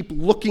 Keep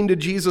looking to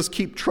Jesus.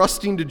 Keep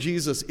trusting to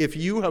Jesus. If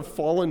you have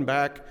fallen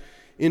back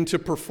into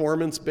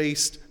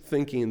performance-based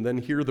thinking, then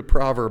hear the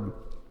proverb: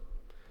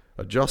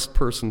 a just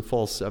person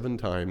falls 7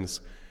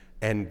 times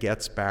and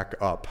gets back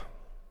up.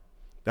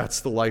 That's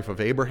the life of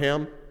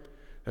Abraham.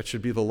 That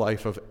should be the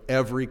life of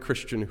every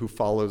Christian who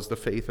follows the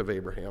faith of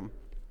Abraham.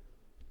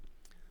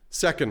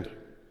 Second,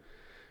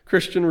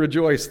 Christian,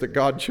 rejoice that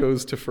God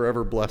chose to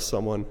forever bless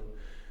someone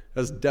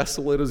as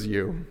desolate as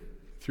you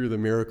through the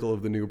miracle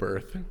of the new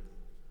birth.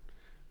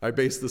 I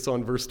base this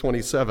on verse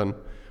 27,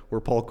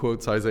 where Paul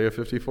quotes Isaiah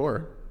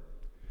 54.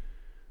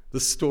 The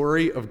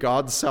story of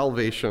God's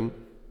salvation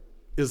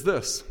is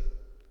this: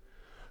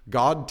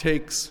 God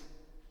takes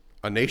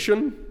a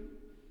nation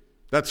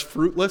that's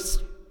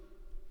fruitless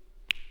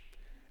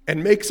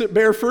and makes it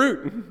bear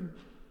fruit.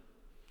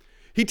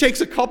 He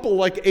takes a couple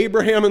like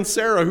Abraham and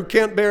Sarah who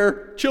can't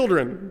bear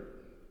children,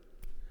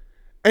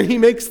 and he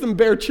makes them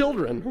bear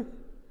children.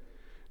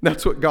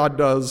 That's what God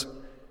does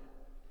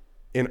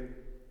in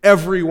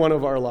every one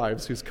of our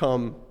lives who's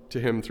come to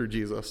him through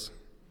Jesus.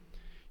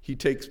 He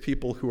takes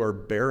people who are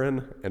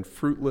barren and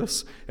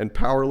fruitless and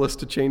powerless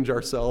to change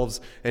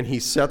ourselves, and he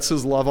sets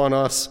his love on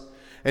us,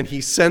 and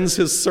he sends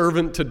his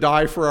servant to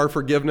die for our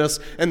forgiveness,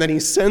 and then he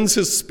sends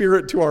his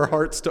Spirit to our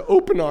hearts to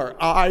open our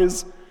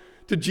eyes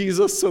to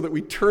Jesus so that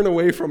we turn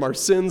away from our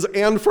sins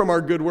and from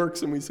our good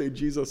works, and we say,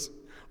 Jesus,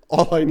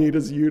 all I need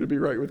is you to be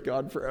right with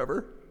God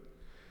forever.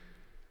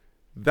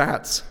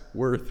 That's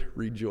worth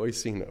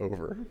rejoicing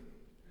over.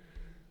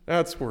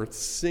 That's worth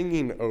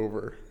singing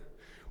over.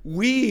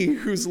 We,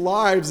 whose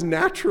lives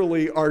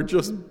naturally are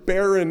just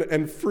barren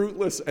and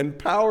fruitless and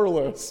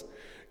powerless,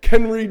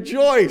 can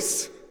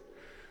rejoice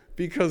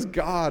because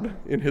God,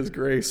 in his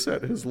grace,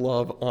 set his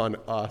love on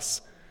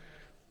us.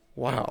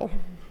 Wow.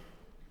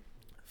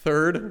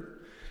 Third,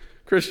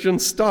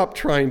 Christians, stop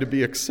trying to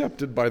be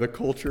accepted by the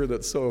culture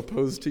that's so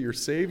opposed to your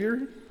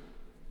Savior.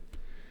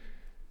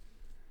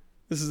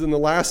 This is in the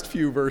last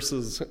few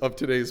verses of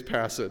today's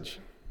passage.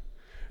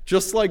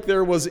 Just like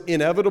there was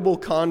inevitable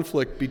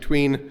conflict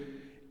between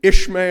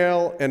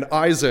Ishmael and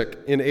Isaac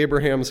in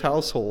Abraham's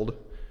household,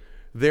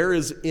 there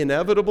is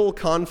inevitable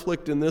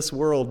conflict in this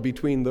world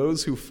between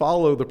those who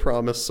follow the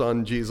promised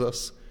son,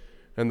 Jesus,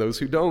 and those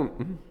who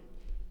don't.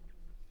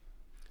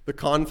 The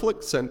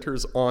conflict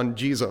centers on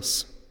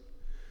Jesus.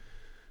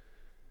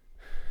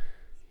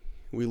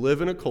 We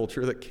live in a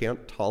culture that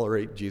can't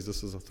tolerate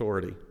Jesus'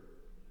 authority.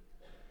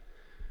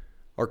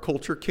 Our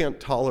culture can't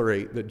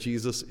tolerate that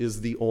Jesus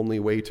is the only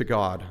way to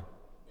God.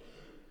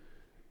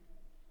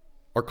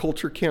 Our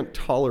culture can't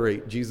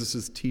tolerate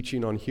Jesus'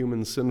 teaching on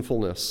human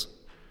sinfulness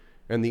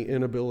and the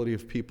inability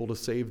of people to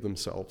save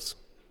themselves.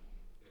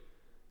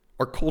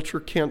 Our culture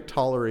can't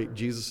tolerate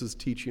Jesus'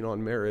 teaching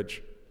on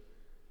marriage,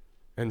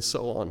 and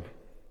so on.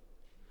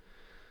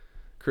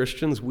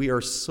 Christians, we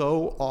are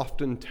so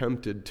often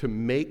tempted to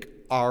make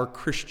our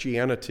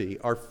Christianity,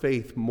 our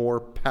faith, more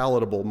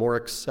palatable, more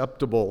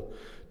acceptable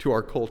to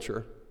our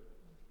culture.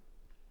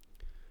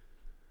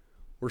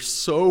 We're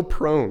so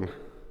prone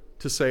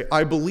to say,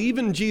 I believe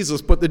in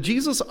Jesus, but the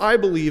Jesus I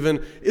believe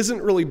in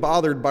isn't really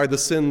bothered by the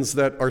sins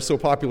that are so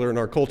popular in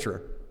our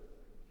culture.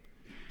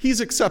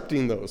 He's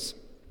accepting those.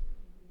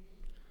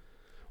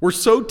 We're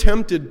so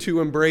tempted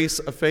to embrace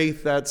a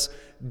faith that's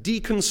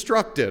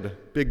deconstructed,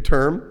 big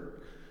term,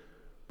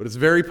 but it's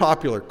very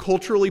popular,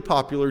 culturally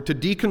popular, to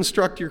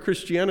deconstruct your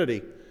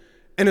Christianity.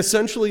 And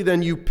essentially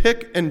then you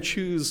pick and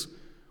choose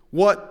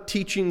what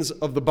teachings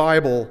of the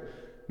Bible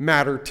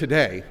matter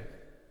today.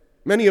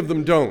 Many of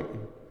them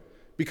don't,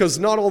 because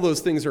not all those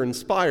things are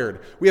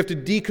inspired. We have to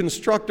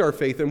deconstruct our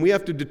faith, and we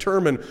have to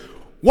determine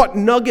what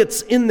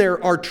nuggets in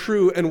there are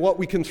true and what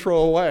we can throw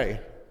away.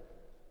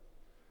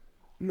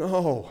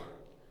 No.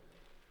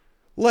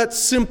 Let's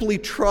simply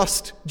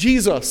trust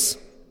Jesus.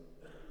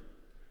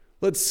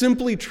 Let's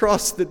simply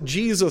trust that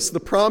Jesus, the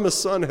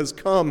promised Son, has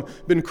come,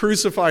 been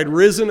crucified,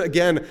 risen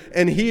again,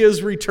 and he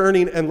is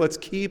returning, and let's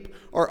keep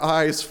our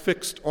eyes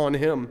fixed on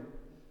him.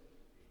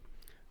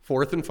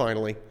 Fourth and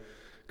finally,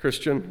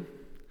 Christian,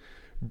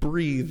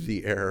 breathe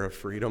the air of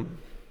freedom.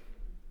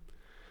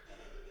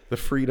 The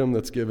freedom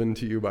that's given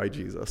to you by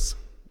Jesus.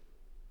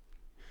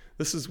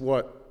 This is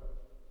what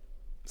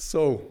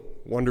so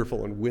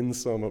wonderful and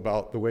winsome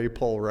about the way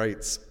Paul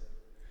writes.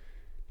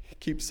 He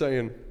keeps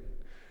saying,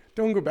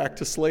 don't go back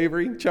to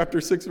slavery.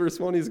 Chapter 6, verse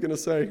 1, he's going to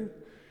say,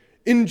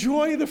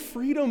 enjoy the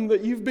freedom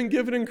that you've been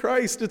given in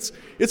Christ.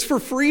 It's for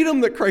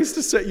freedom that Christ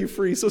has set you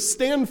free. So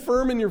stand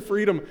firm in your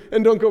freedom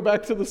and don't go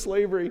back to the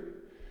slavery.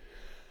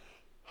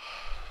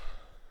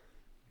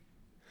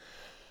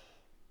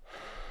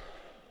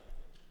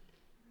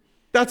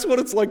 That's what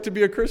it's like to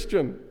be a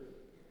Christian.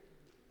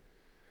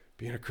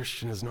 Being a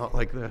Christian is not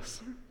like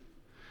this.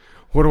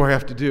 What do I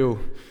have to do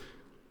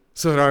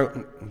so that I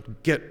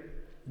don't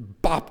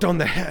get bopped on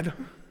the head?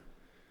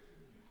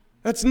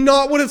 That's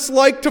not what it's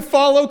like to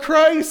follow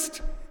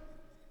Christ.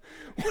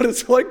 What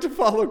it's like to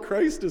follow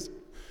Christ is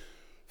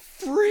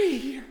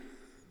free.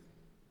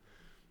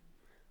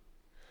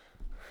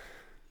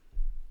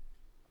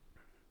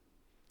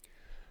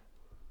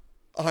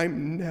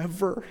 I'm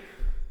never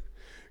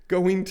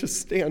going to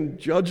stand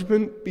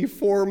judgment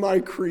before my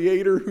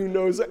Creator who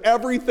knows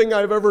everything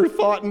I've ever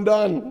thought and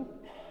done.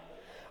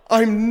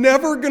 I'm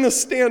never going to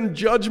stand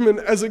judgment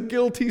as a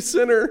guilty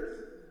sinner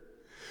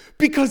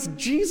because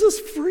Jesus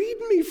freed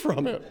me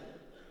from it.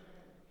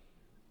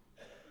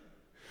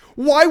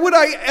 Why would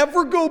I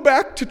ever go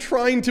back to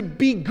trying to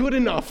be good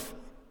enough?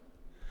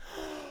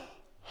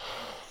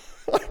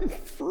 I'm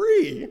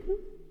free.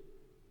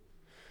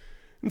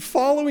 And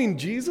following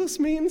Jesus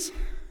means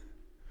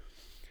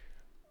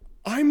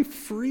I'm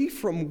free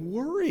from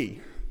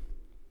worry.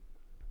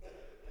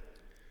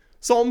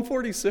 Psalm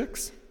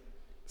 46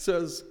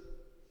 says,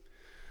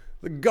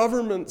 the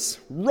governments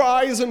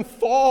rise and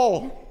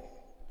fall.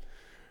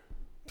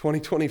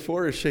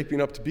 2024 is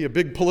shaping up to be a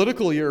big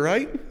political year,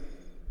 right?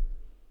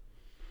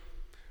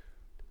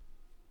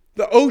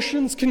 The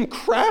oceans can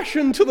crash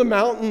into the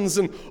mountains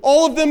and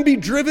all of them be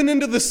driven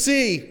into the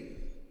sea.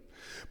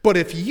 But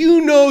if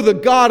you know the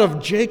God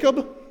of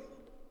Jacob,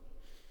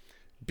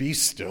 be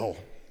still.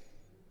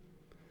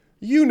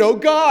 You know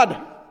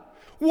God.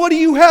 What do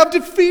you have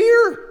to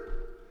fear?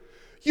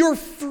 You're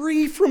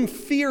free from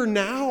fear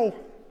now.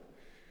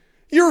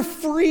 You're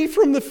free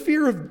from the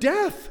fear of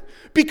death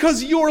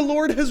because your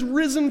Lord has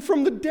risen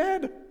from the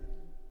dead.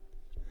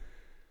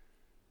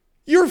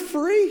 You're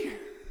free.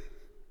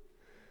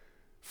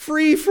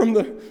 Free from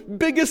the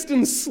biggest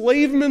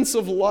enslavements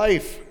of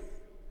life.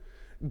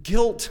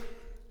 Guilt,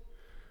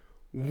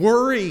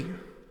 worry,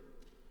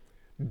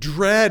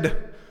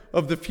 dread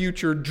of the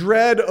future,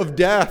 dread of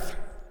death.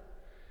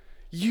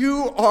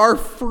 You are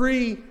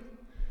free.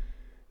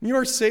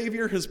 Your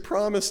Savior has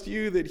promised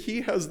you that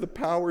He has the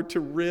power to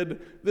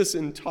rid this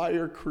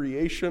entire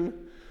creation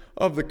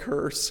of the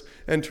curse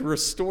and to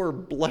restore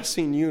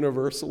blessing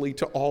universally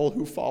to all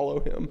who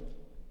follow Him.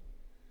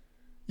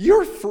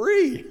 You're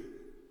free.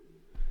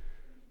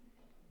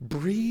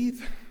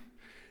 Breathe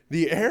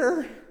the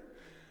air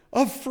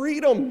of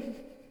freedom.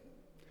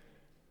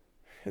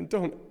 And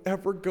don't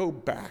ever go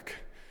back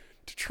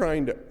to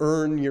trying to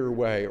earn your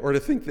way or to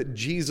think that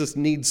Jesus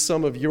needs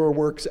some of your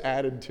works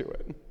added to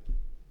it.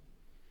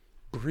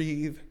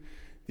 Breathe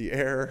the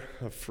air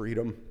of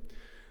freedom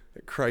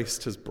that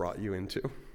Christ has brought you into.